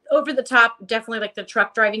 Over the Top, definitely like the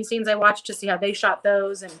truck driving scenes I watched to see how they shot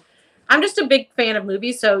those. And I'm just a big fan of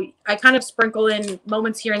movies, so I kind of sprinkle in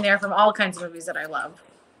moments here and there from all kinds of movies that I love.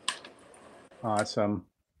 Awesome.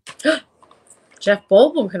 Jeff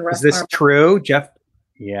Goldblum can wrestle. Is this true, Jeff?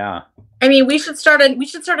 Yeah. I mean, we should start an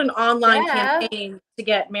online campaign to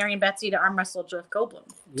get Mary and Betsy to arm wrestle Jeff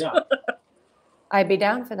Goldblum. Yeah. I'd be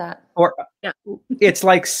down for that. Or it's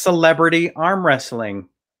like celebrity arm wrestling.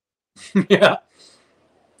 Yeah.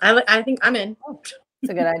 I think I'm in. It's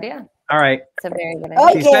a good idea. All right. It's a very good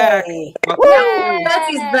idea. She's back.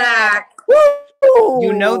 Betsy's back.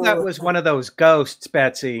 You know that was one of those ghosts,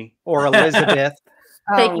 Betsy, or Elizabeth.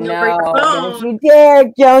 Taking over your phone. Don't you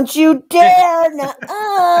dare. Don't you dare.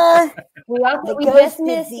 Nuh-uh. We just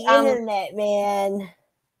missed the internet, man.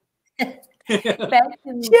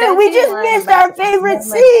 we just missed our favorite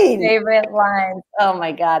scene. Favorite lines. Oh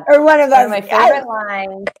my God. Or one of my favorite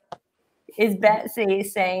lines is Betsy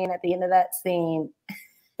saying at the end of that scene,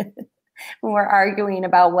 when we're arguing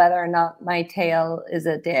about whether or not my tail is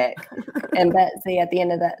a dick, and Betsy at the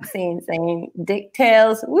end of that scene saying, "Dick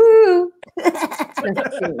tails, woo!"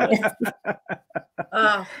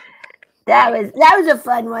 That was a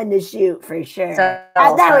fun one to shoot for sure. So that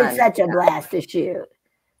fun. was such a blast to shoot.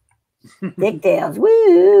 Dick tails,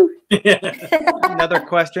 woo! Another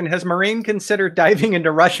question: has Maureen considered diving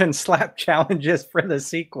into Russian slap challenges for the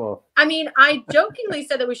sequel? I mean, I jokingly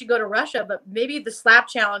said that we should go to Russia, but maybe the slap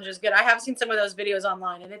challenge is good. I have seen some of those videos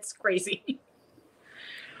online, and it's crazy.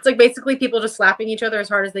 It's like basically people just slapping each other as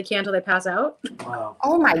hard as they can until they pass out. Wow.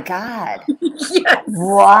 Oh my God. Yes.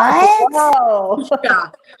 What? Whoa. Yeah.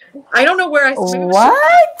 I don't know where I.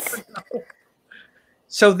 What?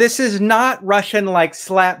 So this is not Russian like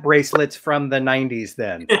slap bracelets from the 90s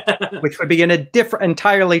then, which would be in a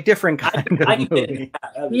entirely different kind of movie.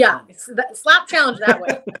 Yeah, slap challenge that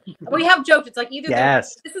way. We have joked. It's like either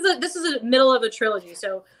yes. This is a middle of a trilogy.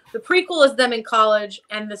 So the prequel is them in college,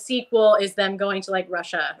 and the sequel is them going to like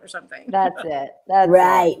Russia or something. That's it. That's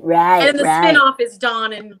right. And then the spin-off is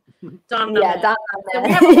Dawn and Dawn. Yeah, Dawn. So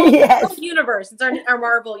we have a whole universe. It's our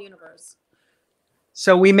Marvel universe.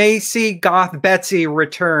 So we may see Goth Betsy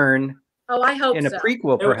return. Oh, I hope in a so.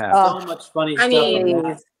 prequel, perhaps. So much funny I stuff.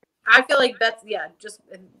 mean, I feel like Betsy, just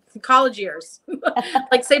college years,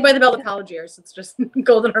 like Saved by the Bell, the college years. It's just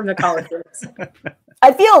Golden Arm, the college years.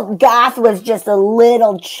 I feel Goth was just a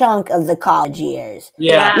little chunk of the college years.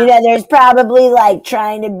 Yeah. You know, there's probably like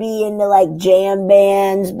trying to be into like jam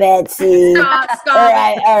bands, Betsy,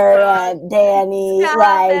 or Danny,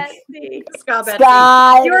 Scott.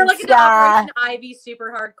 You were looking at Operation Ivy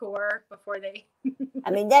super hardcore before they. I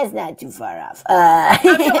mean, that's not too far off.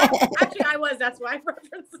 Actually, I was. That's why I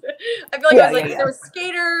referenced it. I feel like I was like, there was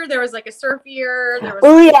Skater, there was like a surfier, there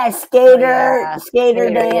was. Skater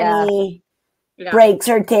Danny. Yeah. Breaks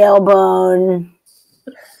her tailbone.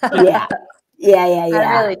 Yeah.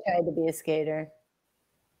 I really tried to be a skater.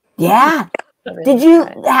 Yeah.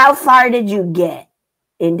 How far did you get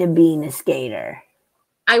into being a skater?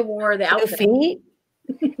 I wore the outfit.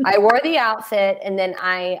 I wore the outfit, and then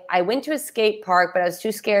I went to a skate park, but I was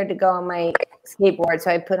too scared to go on my skateboard, so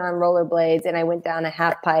I put on rollerblades, and I went down a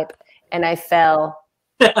half pipe, and I fell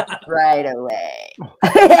right away.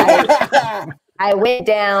 I went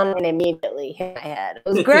down and immediately hit my head. It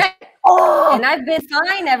was great. And I've been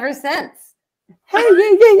fine ever since.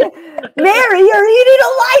 Mary, you're eating a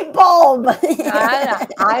light bulb.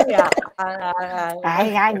 I know.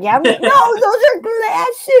 No, those are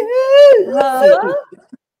glasses.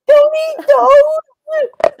 Don't eat those.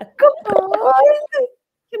 Come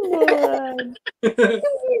on.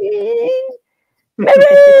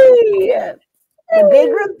 Mary. The big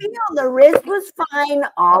reveal, the wrist was fine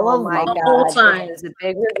all the whole time. It was a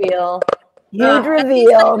big reveal. Huge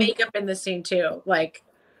reveal. Makeup in the scene too. Like,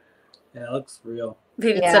 yeah, it looks real.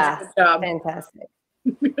 They did such a good job. Fantastic.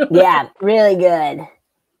 Yeah, really good.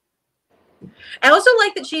 I also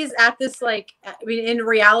like that she's at this, like, I mean, in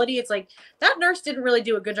reality, it's like that nurse didn't really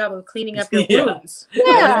do a good job of cleaning up your wounds.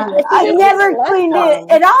 Yeah, I never cleaned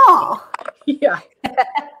it at all. Yeah.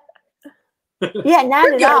 Yeah,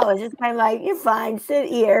 not at all. It's just kind of like, you're fine. Sit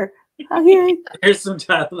here. Okay. Here's some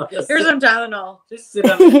Tylenol. Here's some Tylenol. Just sit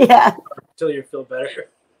on yeah. until you feel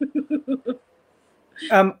better.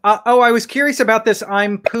 I was curious about this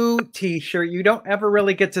I'm Pooh t-shirt. You don't ever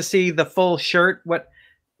really get to see the full shirt.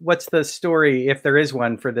 What's the story, if there is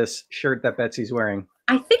one, for this shirt that Betsy's wearing?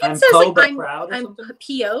 I think it says like I'm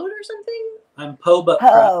PO'd or something. I'm Poe but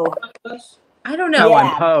proud. I don't know. Oh,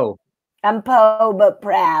 I'm Poe. I'm Poe but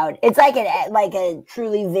proud. It's like a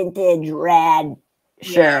truly vintage rad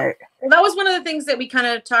shirt. Yeah. Well, that was one of the things that we kind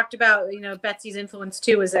of talked about, you know, Betsy's influence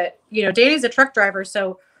too, is that, you know, Danny's a truck driver,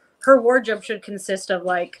 so her wardrobe should consist of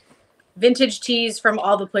like vintage tees from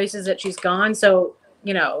all the places that she's gone. So,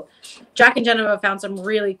 you know, Jack and Jennifer found some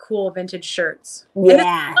really cool vintage shirts. Yeah. And this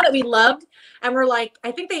is one that we loved. And we're like,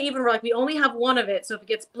 I think they even were like, we only have one of it, so if it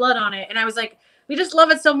gets blood on it. And I was like, we just love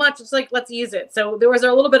it so much. It's like, let's use it. So there was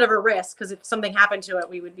a little bit of a risk because if something happened to it,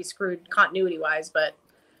 we would be screwed continuity wise. But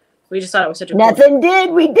we just thought it was such a nothing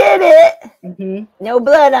did. We did it. Mm-hmm. No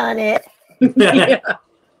blood on it. Yeah.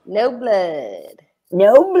 No blood.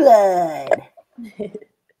 No blood.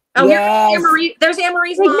 Oh, yes. There's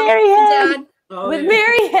Anne-Marie's mom and dad. Oh, with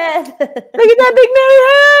Mary head. Look at that big Mary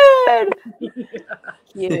head.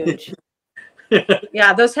 Huge.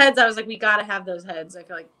 Yeah, those heads. I was like, we gotta have those heads. I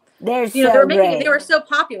feel like they're so great. They were so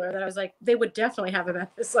popular that I was like, they would definitely have them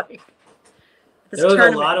at this. Like, There was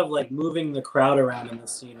a lot of like moving the crowd around in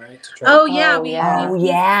this scene, right? Oh yeah, we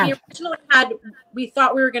originally we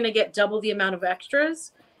thought we were going to get double the amount of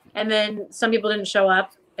extras, and then some people didn't show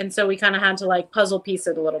up, and so we kind of had to like puzzle piece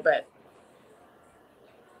it a little bit.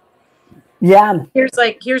 Yeah. Here's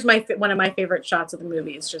one of my favorite shots of the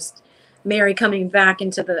movie. It's just Mary coming back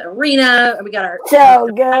into the arena. We got our so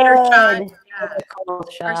good shot. Yeah. Cool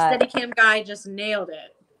Our Steadicam guy just nailed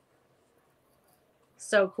it.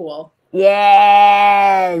 So cool.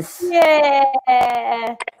 Yes. Yeah.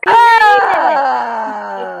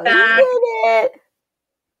 We did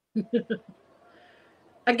it.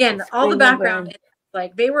 Again, all the background.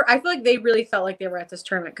 Like I feel like they really felt like they were at this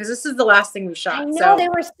tournament because this is the last thing we shot. I know, they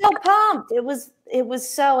were so pumped. It was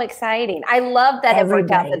so exciting. I love that it worked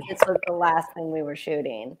out that this was the last thing we were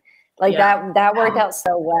shooting. Like that worked out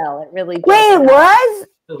so well. It really did. Wait, it was?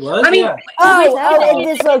 It was? I mean, in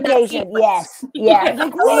this location. Yes. Yeah.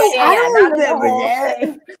 Like, wait, I don't remember that.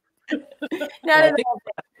 I think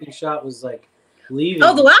the shot was like leaving.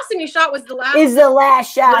 Oh, the last thing you shot was the last. Is the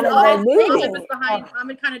last shot of the movie. Was behind.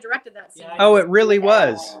 Ahmed kind of directed that scene. Oh, it really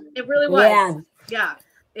was. It really was. Yeah. Yeah.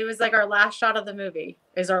 It was like our last shot of the movie.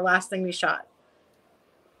 Is our last thing we shot.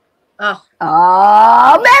 Oh.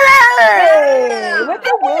 Mary! With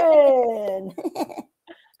the win.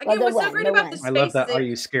 Again, what's so great about the space? I love that. Are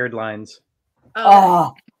you scared lines?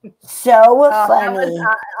 Oh, so funny.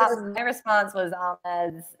 My response was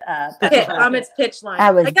Ahmed's Ahmed's pitch line.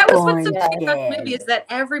 That was what's so great about the movie is that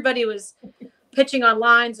everybody was pitching on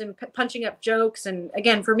lines and punching up jokes. And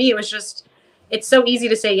again, for me, it was just, it's so easy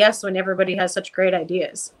to say yes when everybody has such great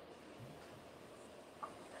ideas.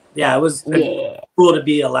 Yeah, it was cool to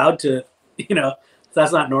be allowed to,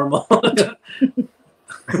 that's not normal.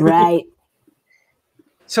 Right.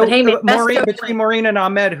 So between Maureen and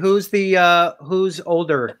Ahmed, who's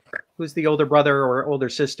older? Who's the older brother or older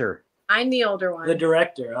sister? I'm the older one. The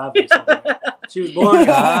director, obviously. She was born.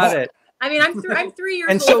 Got it. I mean, I'm 3 years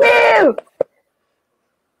and old. So,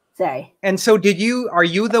 sorry. And so are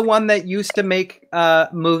you the one that used to make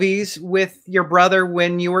movies with your brother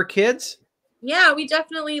when you were kids? Yeah, we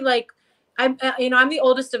definitely I'm the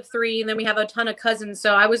oldest of 3, and then we have a ton of cousins.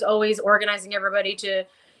 So I was always organizing everybody to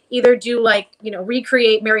either do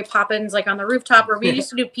recreate Mary Poppins on the rooftop, or we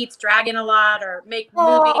used to do Pete's Dragon a lot, or make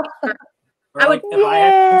movies. I would. If I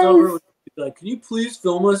had friends over, would be like, "Can you please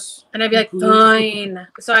film us?" And I'd be like, "Fine."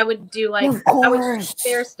 So I would do I would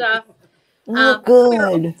share stuff.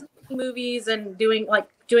 Good. Movies and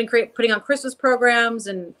putting on Christmas programs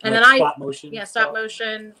and then stop motion. Yeah, stop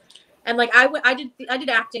motion. And I did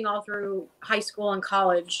acting all through high school and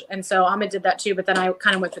college, and so Ahmed did that too. But then I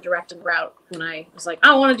kind of went the directing route when I was like,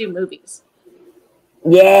 I want to do movies.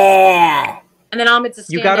 Yeah. And then Ahmed's a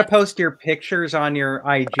stand-up. You got to post your pictures on your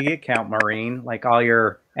IG account, Maureen. Like all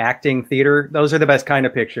your acting theater. Those are the best kind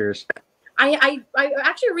of pictures. I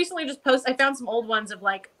actually recently just I found some old ones of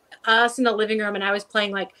us in the living room, and I was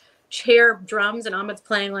playing chair drums, and Ahmed's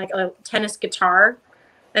playing a tennis guitar.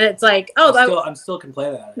 And it's I still can play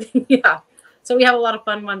that. Yeah. So we have a lot of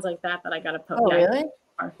fun ones like that I got to post. Oh, really?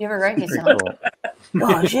 You ever write me something? Cool.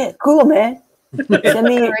 Oh, shit. Cool, man.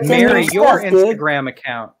 Mary, your Instagram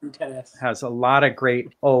account has a lot of great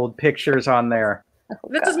old pictures on there.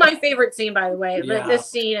 This is my favorite scene, by the way. Yeah. This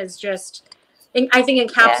scene is just, I think,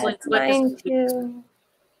 encapsulates what this too.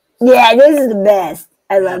 Yeah, this is the best.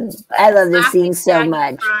 I love this scene so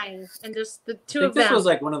much. And just the two of them. This was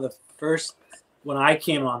one of the first. When I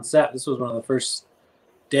came on set, this was one of the first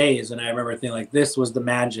days, and I remember thinking this was the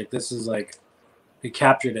magic. This is we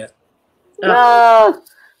captured it. Oh.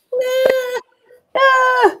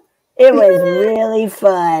 It was really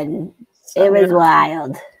fun. It was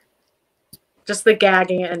wild. Just the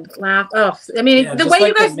gagging and laugh. Oh, I mean, the way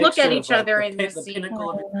you guys look at each other in this scene.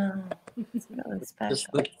 It's really special.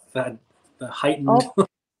 Just the heightened. Oh.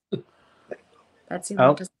 That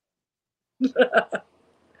seems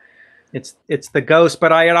It's the ghost,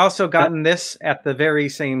 but I had also gotten this at the very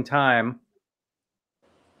same time.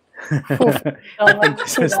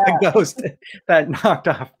 This is the ghost that knocked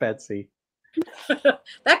off Betsy.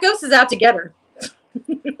 That ghost is out to get her.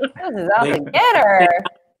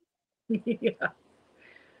 Yeah.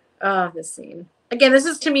 Oh, this scene. Again, this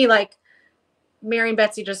is to me Mary and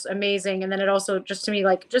Betsy just amazing, and then it also just to me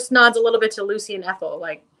just nods a little bit to Lucy and Ethel,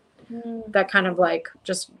 that kind of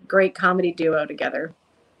just great comedy duo together.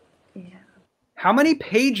 Yeah. How many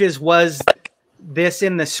pages was this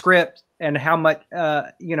in the script, and how much,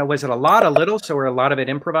 was it a lot, a little? So were a lot of it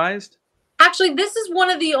improvised? Actually, this is one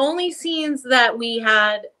of the only scenes that we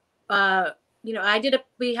had, was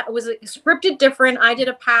scripted different. I did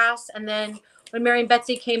a pass, and then when Mary and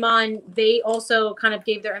Betsy came on, they also kind of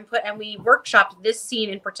gave their input, and we workshopped this scene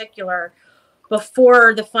in particular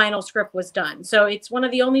before the final script was done. So it's one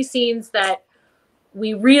of the only scenes that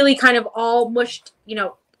we really kind of all mushed, you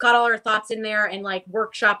know, got all our thoughts in there and like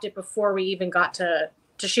workshopped it before we even got to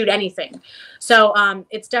shoot anything. So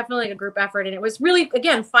it's definitely a group effort. And it was really,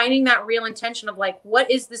 again, finding that real intention of like, what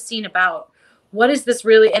is this scene about? What is this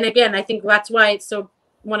really? And again, I think that's why it's so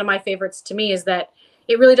one of my favorites to me, is that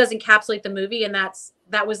it really does encapsulate the movie. And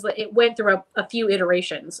it went through a few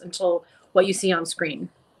iterations until what you see on screen.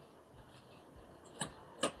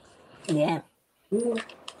 Yeah.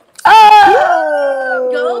 Oh,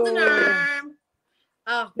 Golden Arm.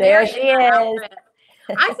 Oh, there she is. Outfit.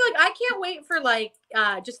 I feel like I can't wait for like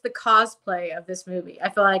just the cosplay of this movie. I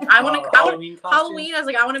feel like I want to Halloween. I was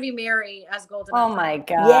like, I want to be Mary as Golden Arm. Oh my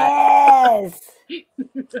god! Yes.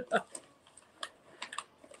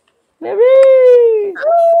 Mary.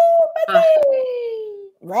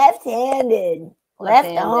 Left-handed,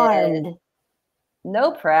 left-armed.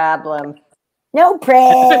 No problem. No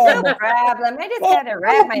problem. No problem. I just had to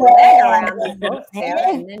wrap my leg around the both there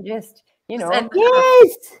and then just, you know.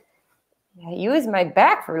 Yes. Use my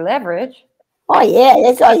back for leverage. Oh yeah,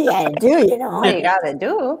 that's all you gotta do, you know. All you gotta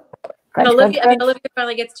do. Olivia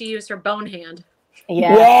finally gets to use her bone hand.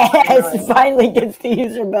 Yeah. Yes, finally gets to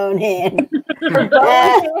use her bone hand. Her bone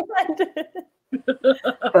hand.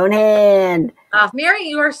 Bone hand. Mary,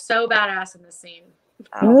 you are so badass in this scene.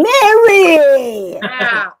 Mary.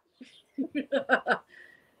 Yeah. It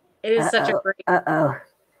is such a great. I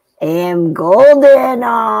am Golden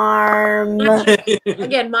Arm.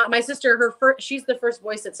 Again, my sister, she's the first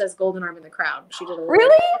voice that says Golden Arm in the crowd. She did a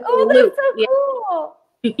really? Oh, that's so cool.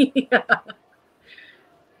 Yeah.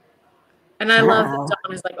 And I love that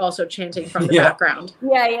Dawn is like also chanting from the background.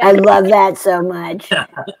 Yeah. I love that so much.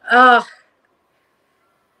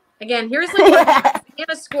 Again, here's like where the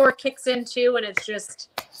Anna score kicks in too, and it's just,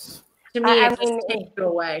 to me, it just takes you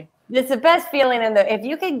away. It's the best feeling if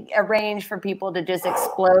you could arrange for people to just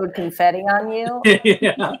explode confetti on you.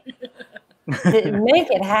 To make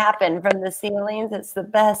it happen from the ceilings, it's the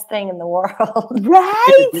best thing in the world.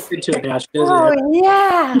 Right? Oh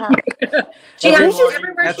yeah.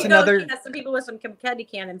 Everywhere she goes, she has some people with some confetti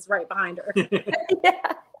cannons right behind her.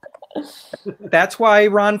 Yeah. That's why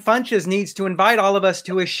Ron Funches needs to invite all of us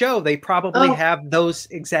to his show. They probably have those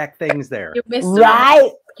exact things there. You missed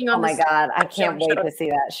right? Oh my god, I can't wait to see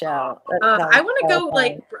that show. I want to go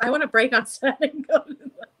I want to break on set and go.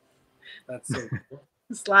 That's so cool.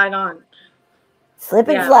 Slide on. Slip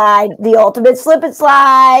and slide. The ultimate slip and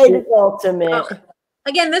slide. The ultimate.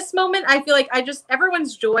 Again, this moment, I feel like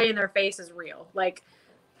everyone's joy in their face is real. Like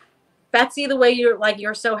Betsy, the way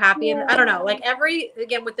you're so happy, and I don't know, like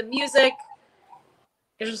again with the music,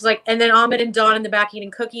 it's just like, and then Ahmed and Dawn in the back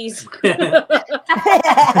eating cookies.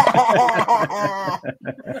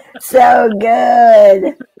 So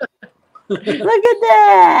good. Look at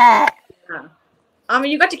that. Yeah. I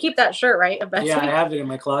mean, you got to keep that shirt, right? Yeah, I have it in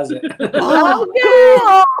my closet. Oh,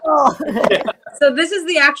 So this is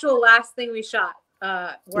the actual last thing we shot.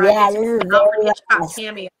 Where this is very last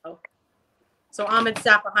cameo. So Ahmed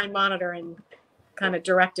sat behind monitor and kind of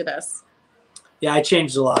directed us. Yeah, I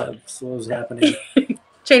changed a lot of what was happening.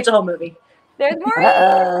 Changed the whole movie. There's more.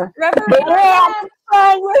 We're having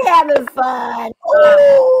fun. We're having fun.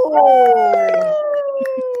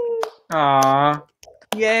 Aw.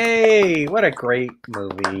 Yay. What a great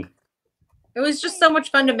movie. It was just so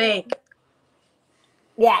much fun to make.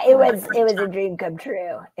 Yeah, it was a dream come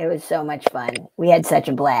true. It was so much fun. We had such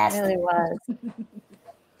a blast. It really was.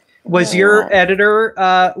 Was your editor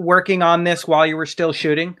working on this while you were still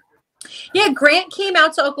shooting? Yeah, Grant came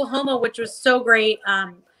out to Oklahoma, which was so great.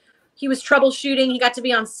 He was troubleshooting. He got to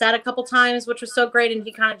be on set a couple times, which was so great, and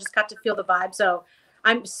he kind of just got to feel the vibe. So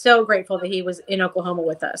I'm so grateful that he was in Oklahoma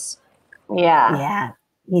with us. Yeah. Yeah,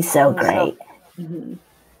 he's so great. Mm-hmm.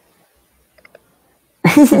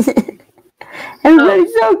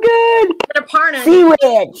 Everybody's so good. Aparna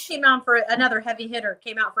came out for another heavy hitter,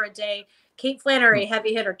 came out for a day. Kate Flannery,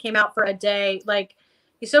 heavy hitter, came out for a day. Like,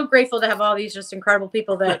 he's so grateful to have all these just incredible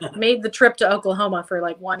people that made the trip to Oklahoma for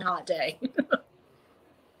like one hot day.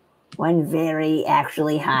 One very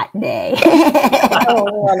actually hot day.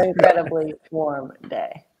 One incredibly warm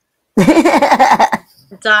day.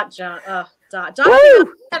 Dot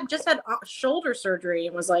just had shoulder surgery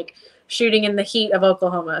and was like shooting in the heat of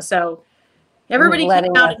Oklahoma. So everybody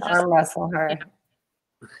came out and arm wrestle her.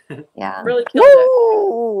 Yeah, really killed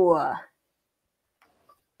it.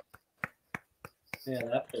 Yeah,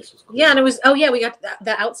 that place was cool. Yeah, and it was we got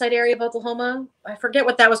the outside area of Oklahoma. I forget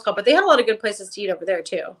what that was called, but they had a lot of good places to eat over there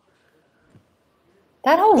too.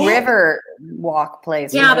 That whole river walk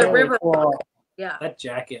place. Yeah, the really river cool. walk. Yeah. That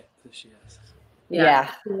jacket that she has.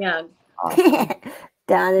 Yeah. Awesome.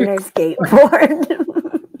 Down in her skateboard.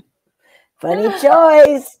 Funny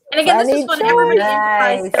choice. And again, Funny this is when choice. everybody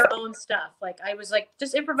improvised their own stuff. Like I was like,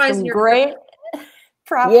 just improvise Some your great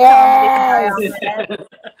prop Yes.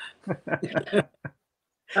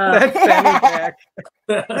 That's fanny pack.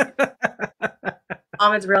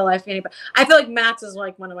 Ahmed's real life fanny pack. I feel like Matt's is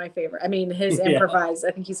like one of my favorite. I mean, his improvise. I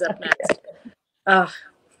think he's up next.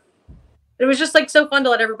 It was just like so fun to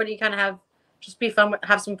let everybody kind of have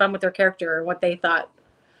some fun with their character and what they thought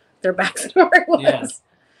their backstory was.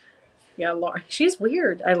 Yeah, Lauren. She's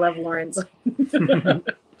weird. I love Lauren's. It's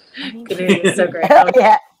so great. Oh,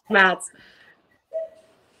 yeah. Matt's.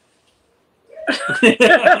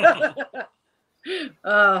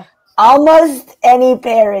 Almost any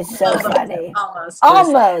pair is so funny.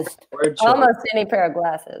 Almost any pair of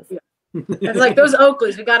glasses. Yeah. It's like those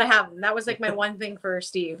Oakleys, we gotta have them. That was like my one thing for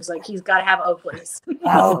Steve. It's like he's gotta have Oakleys.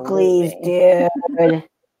 Oakleys, dude.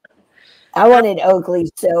 I wanted Oakleys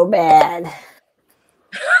so bad.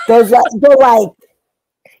 Those like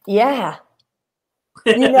yeah.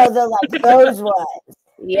 You know, those ones.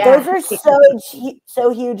 Yeah. Those are so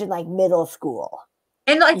huge in like middle school.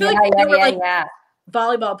 And I feel like they were like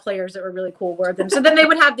volleyball players that were really cool, wore them. So then they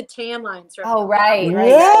would have the tan lines. Oh, right.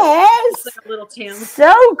 Yes. Like a little tan.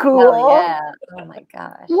 So cool. Oh, yeah. Oh, my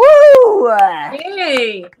gosh. Woo.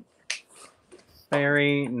 Yay.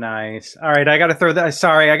 Very nice. All right, I got to throw that.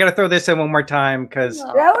 Sorry, I got to throw this in one more time because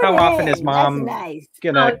how often is Mom gonna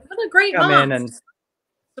what a great come mom. in and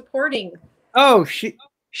supporting? Oh,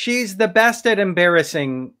 she's the best at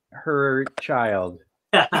embarrassing her child.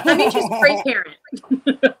 I mean, she's a great parent.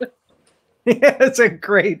 Yeah, it's a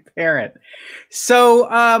great parent.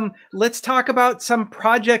 So let's talk about some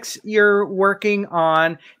projects you're working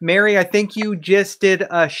on. Mary, I think you just did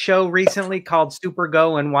a show recently called Super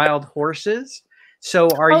Go and Wild Horses. So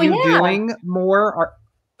are you doing more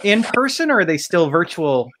in person or are they still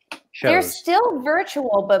virtual shows? They're still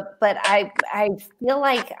virtual, but I feel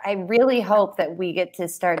like I really hope that we get to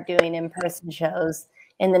start doing in-person shows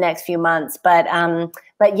in the next few months. But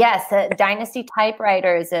yes, Dynasty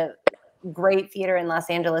Typewriter is a great theater in Los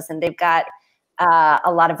Angeles, and they've got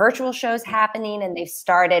a lot of virtual shows happening, and they've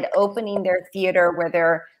started opening their theater where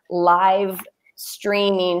they're live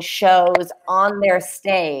streaming shows on their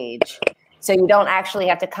stage. So you don't actually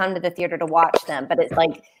have to come to the theater to watch them, but it's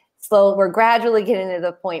like slow. We're gradually getting to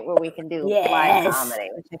the point where we can do live comedy,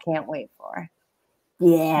 which I can't wait for.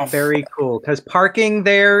 Yes. Very cool. Because parking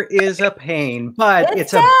there is a pain, but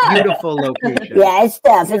it's a beautiful location. Yeah, it's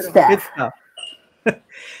tough. It's tough.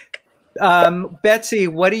 Betsy,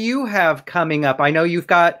 what do you have coming up? I know you've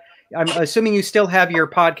got, I'm assuming you still have your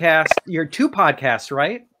podcast, your 2 podcasts,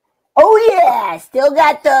 right? Oh, yeah. Still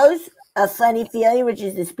got those. A Funny Feeling, which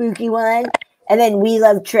is the spooky one. And then We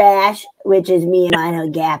Love Trash, which is me and Mino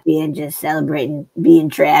Gappy and just celebrating being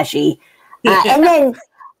trashy. And then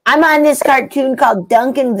I'm on this cartoon called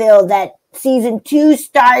Duncanville that season 2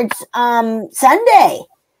 starts Sunday.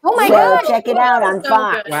 Oh, my God. Check it out on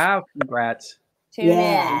Fox. Wow. Congrats.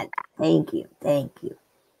 Yeah. Thank you.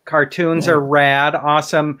 Cartoons are rad.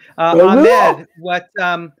 Awesome. Ahmed,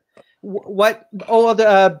 what old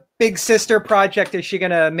big sister project is she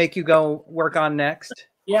going to make you go work on next?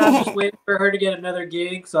 Yeah, I'm just waiting for her to get another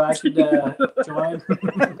gig so I could join.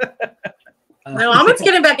 No, I'm just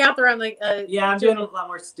getting back out there. I'm like, yeah, I'm doing a lot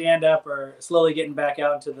more stand-up or slowly getting back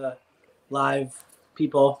out into the live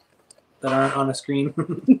people that aren't on a screen.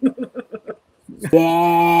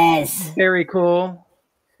 Yes. Very cool.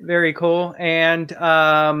 Very cool. And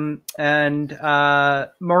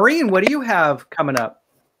Maureen, what do you have coming up?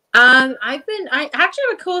 I actually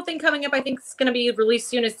have a cool thing coming up. I think it's going to be released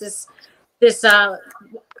soon. Is this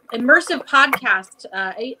immersive podcast,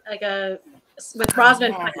 with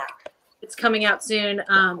Rosamund Pike. It's coming out soon.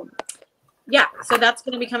 Yeah, so that's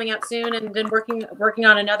going to be coming out soon, and then working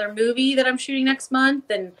on another movie that I'm shooting next month.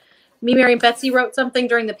 And me, Mary, and Betsy wrote something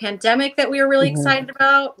during the pandemic that we were really excited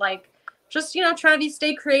about. Like, just trying to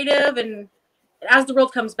stay creative, and as the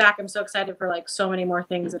world comes back, I'm so excited for like so many more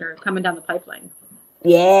things that are coming down the pipeline.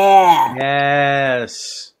 Yeah.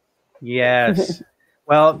 Yes.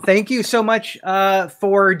 Well, thank you so much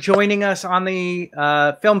for joining us on the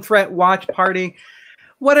Film Threat Watch Party.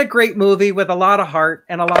 What a great movie with a lot of heart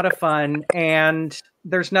and a lot of fun. And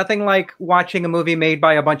there's nothing like watching a movie made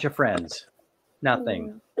by a bunch of friends.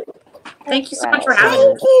 Nothing. Thank you so much for having me.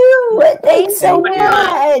 Thank you. Thanks so much.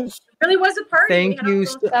 It really was a party. Thank you.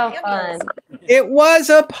 So fun. It was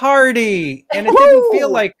a party, and it didn't feel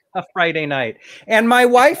like a Friday night. And my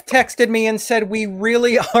wife texted me and said, we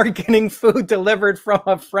really are getting food delivered from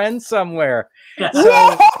a friend somewhere. So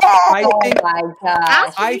I think, oh my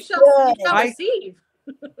gosh.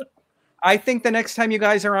 I think the next time you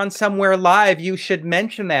guys are on somewhere live, you should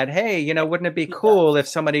mention that. Hey, you know, wouldn't it be cool if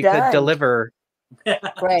somebody could deliver?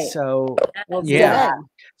 Great. So, yeah.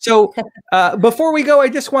 So before we go, I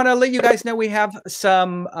just want to let you guys know we have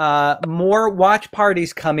some more watch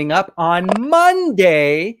parties coming up on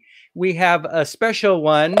Monday. We have a special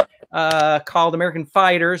one called American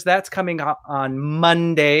Fighters. That's coming up on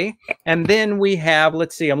Monday. And then we have,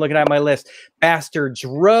 let's see, I'm looking at my list. Bastards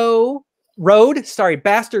Row,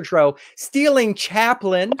 Stealing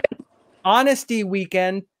Chaplain, Honesty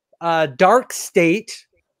Weekend, Dark State,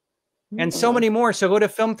 and so many more. So go to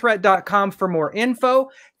filmthreat.com for more info.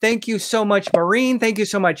 Thank you so much, Maureen. Thank you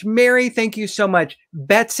so much, Mary. Thank you so much,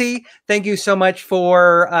 Betsy. Thank you so much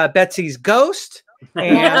for Betsy's Ghost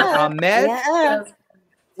and Ahmed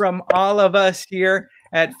from all of us here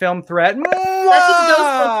at Film Threat. Betsy's Ghost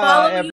will follow you